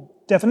whole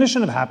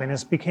definition of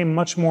happiness became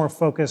much more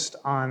focused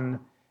on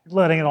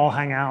letting it all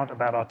hang out,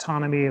 about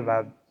autonomy,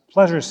 about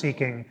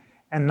pleasure-seeking,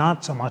 and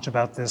not so much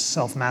about this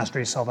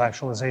self-mastery,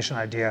 self-actualization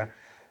idea,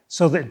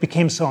 so that it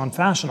became so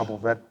unfashionable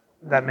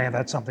that may have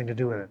had something to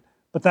do with it.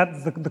 But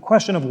the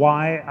question of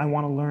why I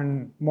want to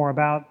learn more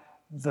about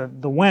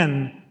the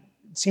when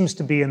seems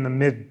to be in the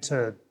mid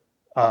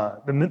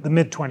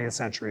 20th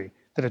century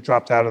that it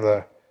dropped out of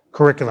the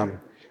curriculum.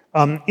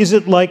 Is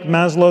it like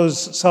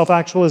Maslow's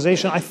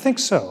self-actualization? I think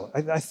so.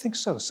 I think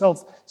so.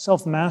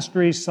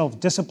 Self-mastery,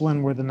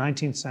 self-discipline were the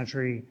 19th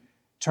century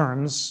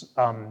terms.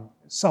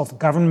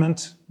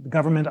 Self-government, the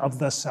government of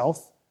the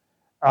self.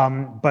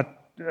 But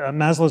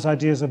Maslow's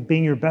ideas of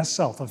being your best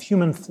self, of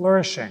human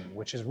flourishing,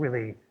 which is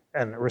really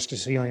an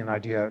Aristotelian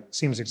idea,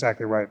 seems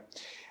exactly right.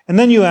 And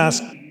then you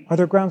ask, are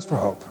there grounds for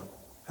hope?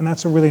 And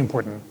that's a really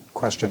important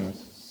question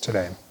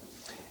today.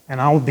 And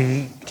I'll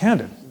be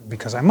candid,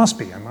 because I must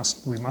be.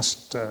 We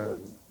must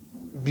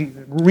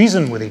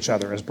reason with each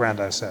other, as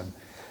Brandeis said.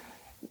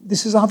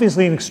 This is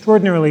obviously an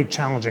extraordinarily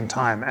challenging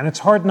time, and it's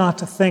hard not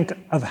to think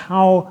of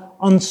how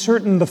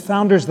uncertain the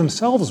founders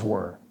themselves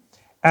were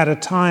at a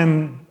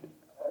time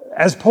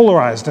as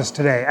polarized as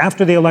today,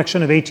 after the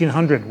election of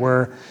 1800,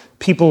 where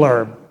people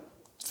are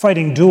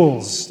fighting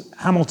duels.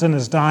 Hamilton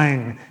is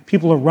dying.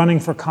 People are running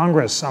for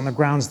Congress on the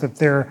grounds that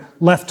their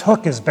left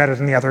hook is better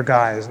than the other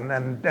guys,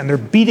 and they're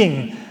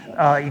beating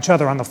each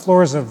other on the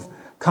floors of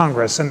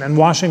Congress. And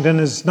Washington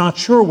is not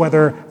sure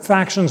whether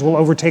factions will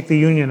overtake the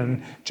Union,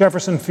 and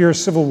Jefferson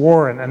fears civil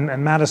war,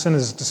 and Madison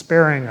is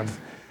despairing of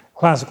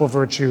classical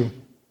virtue.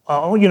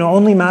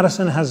 Only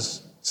Madison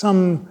has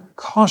some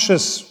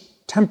cautious,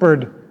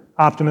 tempered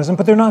optimism,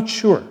 but they're not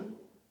sure,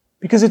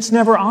 because it's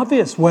never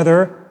obvious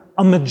whether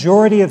a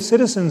majority of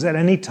citizens at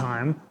any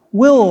time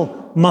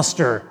will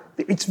muster.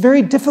 It's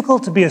very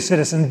difficult to be a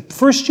citizen.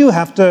 First, you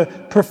have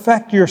to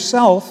perfect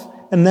yourself,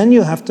 and then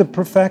you have to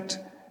perfect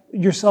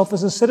yourself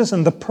as a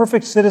citizen. The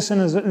perfect citizen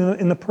is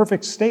in the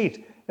perfect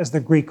state, as the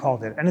Greek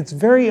called it. And it's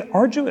very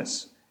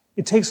arduous.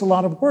 It takes a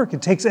lot of work.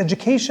 It takes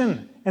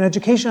education, and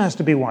education has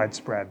to be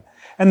widespread.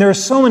 And there are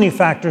so many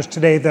factors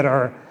today that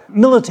are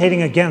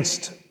militating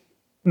against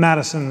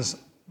Madison's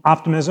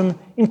optimism,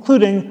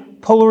 including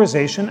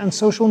polarization and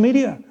social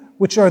media,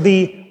 which are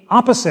the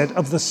opposite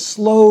of the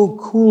slow,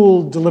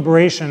 cool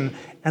deliberation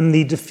and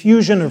the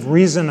diffusion of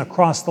reason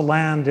across the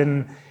land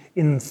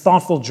in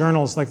thoughtful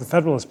journals like the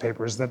Federalist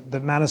Papers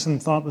that Madison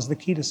thought was the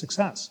key to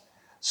success.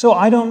 So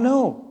I don't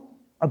know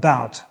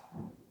about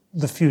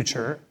the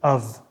future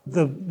of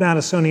the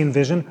Madisonian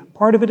vision.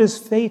 Part of it is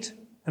fate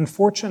and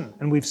fortune.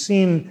 And we've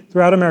seen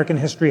throughout American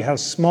history how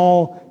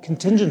small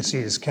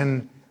contingencies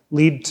can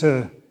lead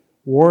to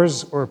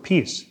wars or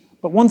peace.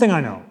 But one thing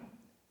I know,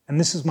 and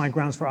this is my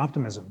grounds for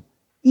optimism,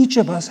 each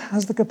of us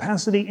has the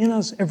capacity in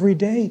us every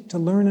day to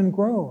learn and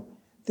grow.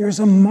 There's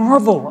a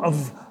marvel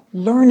of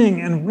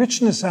learning and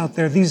richness out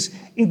there. These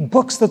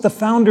books that the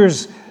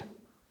founders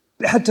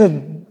had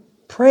to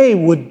pray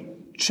would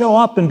show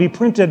up and be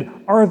printed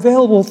are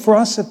available for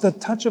us at the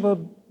touch of a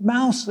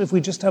mouse if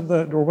we just have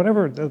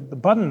the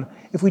button,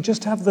 if we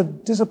just have the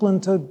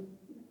discipline to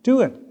do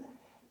it.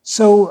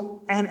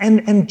 So,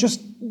 and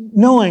just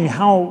knowing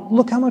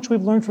look how much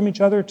we've learned from each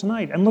other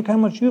tonight, and look how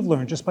much you've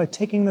learned just by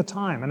taking the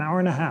time, an hour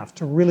and a half,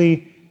 to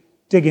really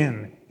dig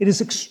in. It is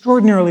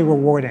extraordinarily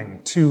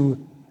rewarding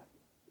to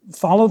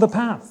follow the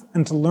path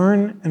and to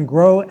learn and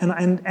grow.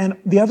 And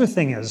the other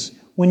thing is,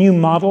 when you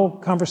model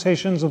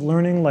conversations of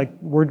learning like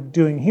we're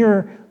doing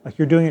here, like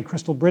you're doing at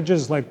Crystal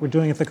Bridges, like we're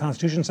doing at the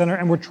Constitution Center,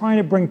 and we're trying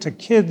to bring to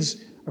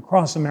kids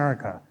across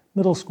America,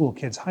 middle school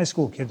kids, high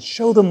school kids,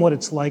 show them what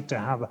it's like to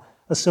have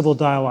a civil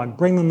dialogue,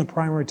 bring them the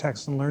primary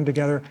text and learn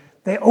together,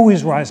 they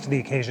always rise to the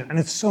occasion. And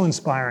it's so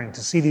inspiring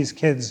to see these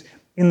kids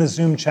in the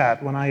Zoom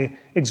chat when I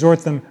exhort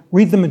them,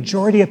 read the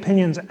majority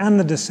opinions and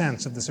the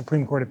dissents of the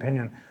Supreme Court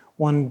opinion.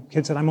 One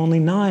kid said, "I'm only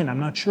 9,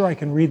 I'm not sure I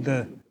can read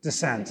the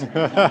dissent."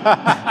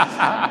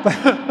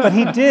 but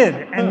he did,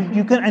 and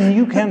you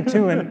can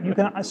too, and you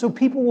can. So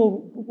people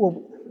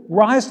will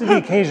rise to the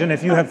occasion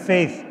if you have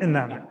faith in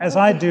them, as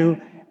I do,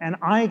 and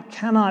I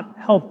cannot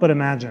help but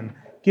imagine,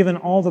 given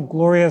all the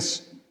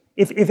glorious,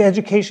 if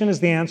education is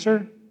the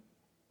answer,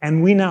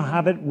 and we now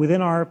have it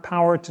within our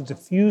power to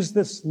diffuse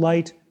this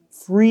light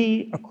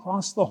free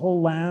across the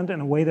whole land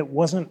in a way that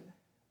wasn't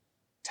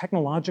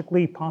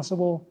technologically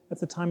possible at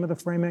the time of the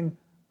framing,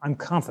 I'm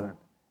confident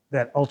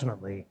that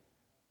ultimately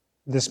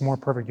this more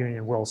perfect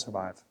union will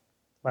survive.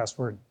 Last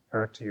word,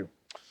 Eric, to you.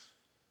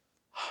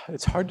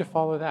 It's hard to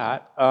follow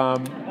that.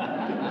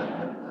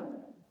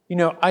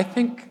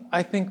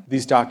 I think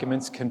these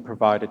documents can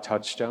provide a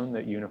touchstone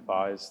that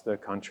unifies the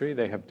country.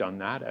 They have done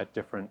that at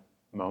different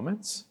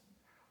moments.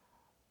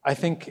 I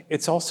think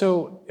it's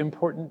also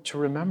important to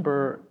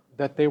remember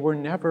that they were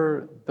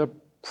never the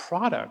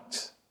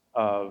product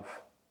of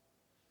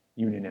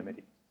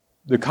unanimity.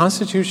 The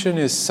Constitution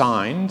is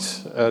signed.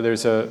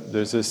 There's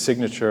a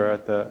signature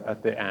at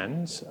the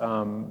end,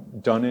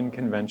 done in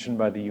convention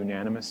by the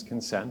unanimous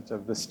consent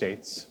of the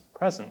states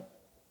present.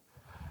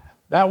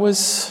 That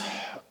was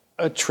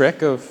a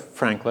trick of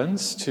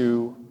Franklin's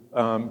to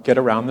get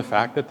around the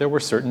fact that there were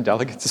certain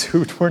delegates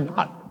who were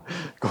not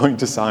going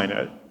to sign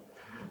it,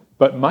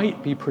 but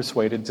might be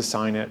persuaded to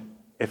sign it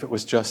if it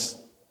was just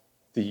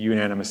the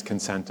unanimous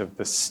consent of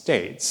the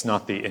states,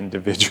 not the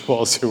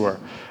individuals who were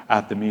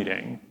at the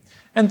meeting.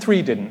 And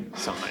 3 didn't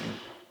sign.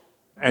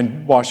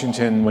 And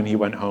Washington, when he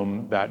went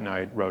home that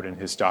night, wrote in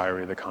his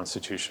diary, the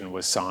Constitution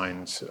was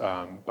signed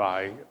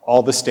by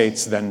all the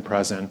states then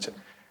present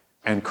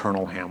and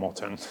Colonel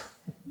Hamilton.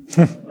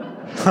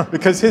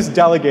 Because his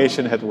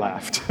delegation had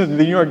left. The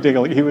New York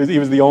delegate, he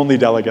was the only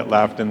delegate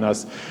left and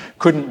thus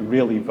couldn't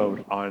really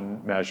vote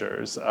on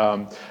measures.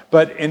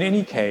 But in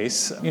any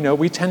case,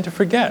 we tend to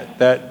forget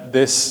that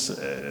this,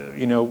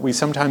 we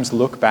sometimes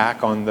look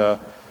back on the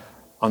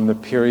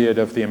period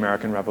of the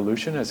American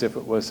Revolution as if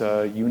it was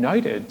a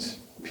united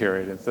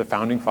period. The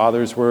Founding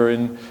Fathers were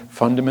in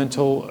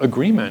fundamental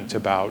agreement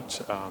about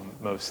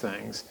most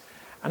things.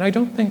 And I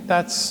don't think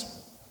that's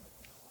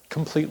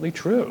completely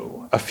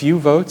true. A few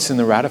votes in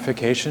the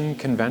ratification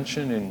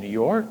convention in New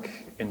York,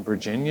 in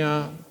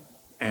Virginia,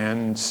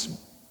 and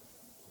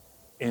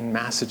in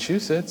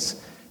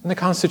Massachusetts, and the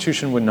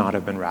Constitution would not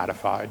have been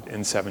ratified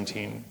in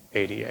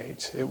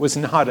 1788. It was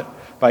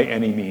not by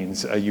any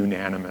means a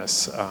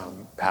unanimous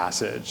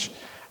passage.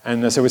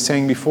 And as I was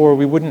saying before,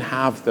 we wouldn't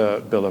have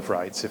the Bill of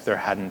Rights if there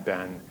hadn't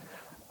been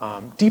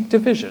deep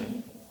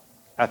division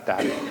at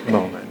that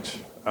moment,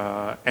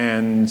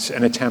 and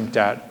an attempt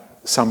at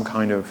some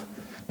kind of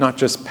not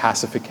just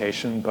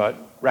pacification, but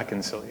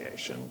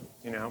reconciliation,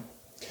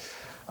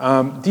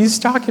 These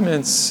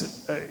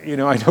documents,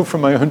 I know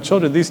from my own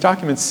children, these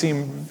documents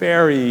seem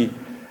very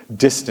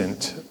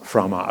distant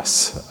from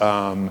us.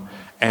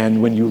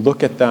 And when you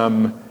look at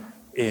them,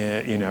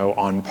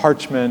 on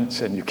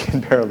parchment, and you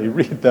can barely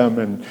read them,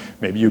 and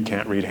maybe you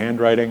can't read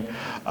handwriting,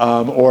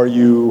 or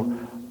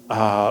you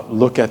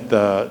look at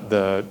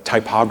the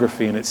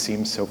typography and it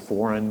seems so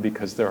foreign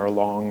because there are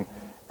long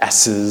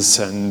S's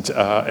and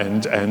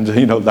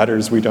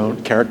letters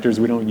characters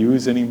we don't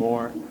use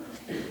anymore.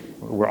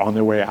 Were on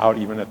their way out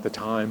even at the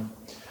time.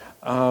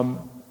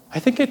 I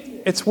think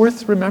it's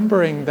worth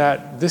remembering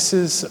that this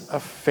is a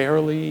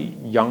fairly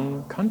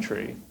young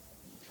country.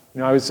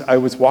 I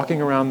was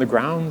walking around the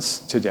grounds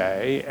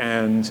today,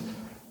 and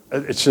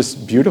it's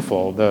just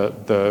beautiful,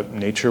 the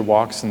nature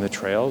walks and the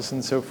trails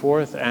and so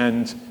forth.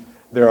 And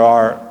there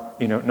are,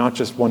 not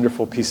just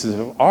wonderful pieces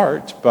of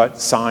art, but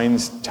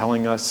signs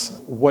telling us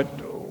what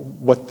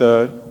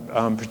the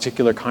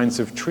particular kinds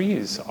of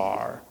trees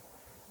are.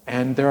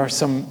 And there are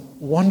some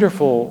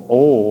wonderful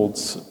old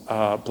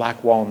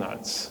black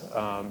walnuts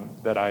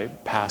that I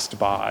passed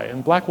by.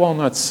 And black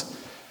walnuts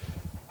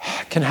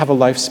can have a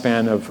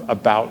lifespan of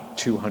about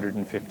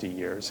 250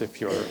 years if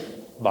you're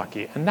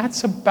lucky. And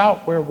that's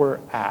about where we're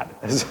at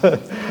as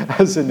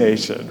a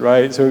nation,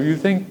 right? So if you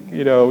think,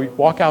 we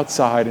walk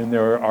outside and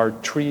there are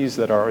trees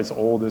that are as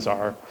old as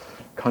our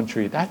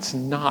country, that's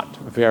not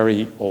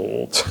very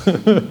old,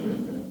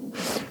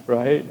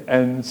 right?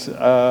 And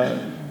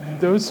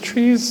those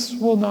trees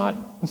will not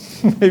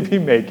maybe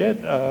make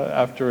it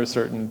after a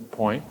certain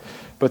point.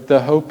 But the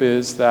hope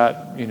is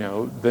that,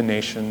 the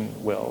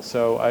nation will.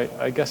 So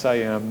I guess I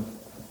am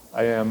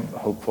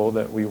hopeful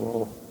that we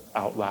will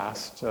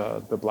outlast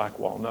the black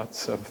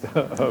walnuts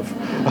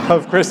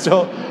of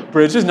Crystal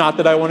Bridges. Not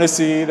that I want to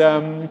see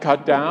them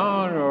cut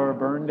down or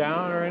burned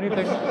down or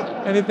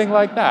anything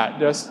like that.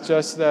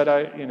 Just that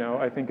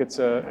I think it's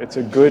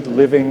a good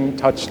living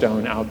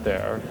touchstone out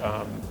there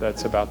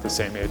that's about the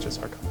same age as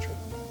our country.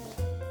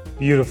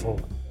 Beautiful.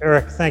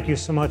 Eric, thank you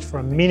so much for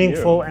a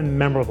meaningful and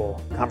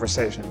memorable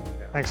conversation.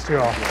 Thanks to you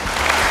all.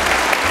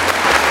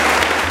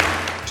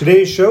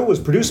 Today's show was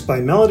produced by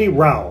Melody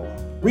Rowell.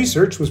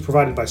 Research was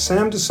provided by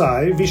Sam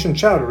Desai, Vishen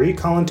Chowdhury,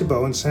 Colin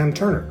Thibault, and Sam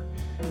Turner.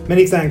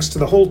 Many thanks to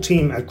the whole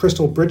team at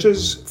Crystal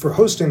Bridges for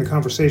hosting the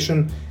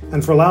conversation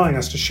and for allowing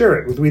us to share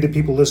it with We the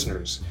People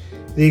listeners.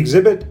 The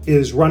exhibit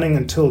is running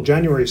until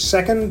January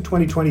 2nd,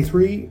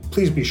 2023.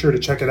 Please be sure to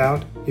check it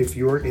out if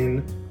you're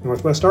in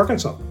Northwest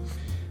Arkansas.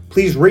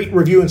 Please rate,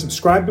 review, and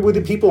subscribe to We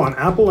the People on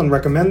Apple and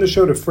recommend the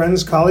show to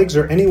friends, colleagues,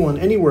 or anyone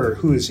anywhere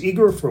who is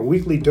eager for a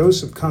weekly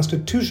dose of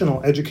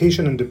constitutional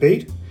education and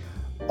debate.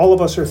 All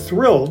of us are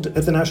thrilled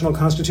at the National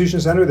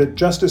Constitution Center that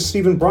Justice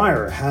Stephen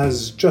Breyer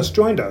has just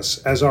joined us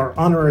as our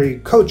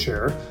honorary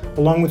co-chair,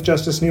 along with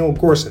Justice Neil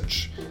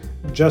Gorsuch.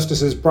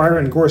 Justices Breyer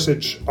and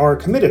Gorsuch are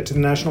committed to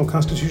the National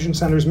Constitution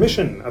Center's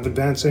mission of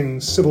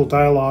advancing civil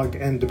dialogue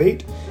and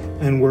debate,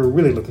 and we're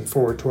really looking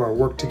forward to our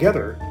work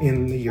together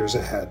in the years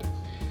ahead.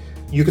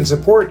 You can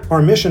support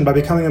our mission by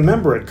becoming a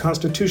member at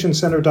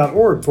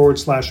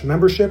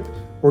constitutioncenter.org/membership,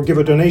 or give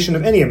a donation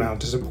of any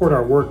amount to support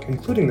our work,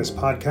 including this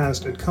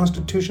podcast, at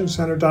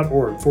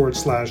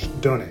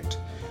constitutioncenter.org/donate.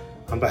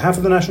 On behalf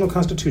of the National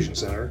Constitution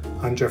Center,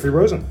 I'm Jeffrey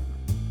Rosen.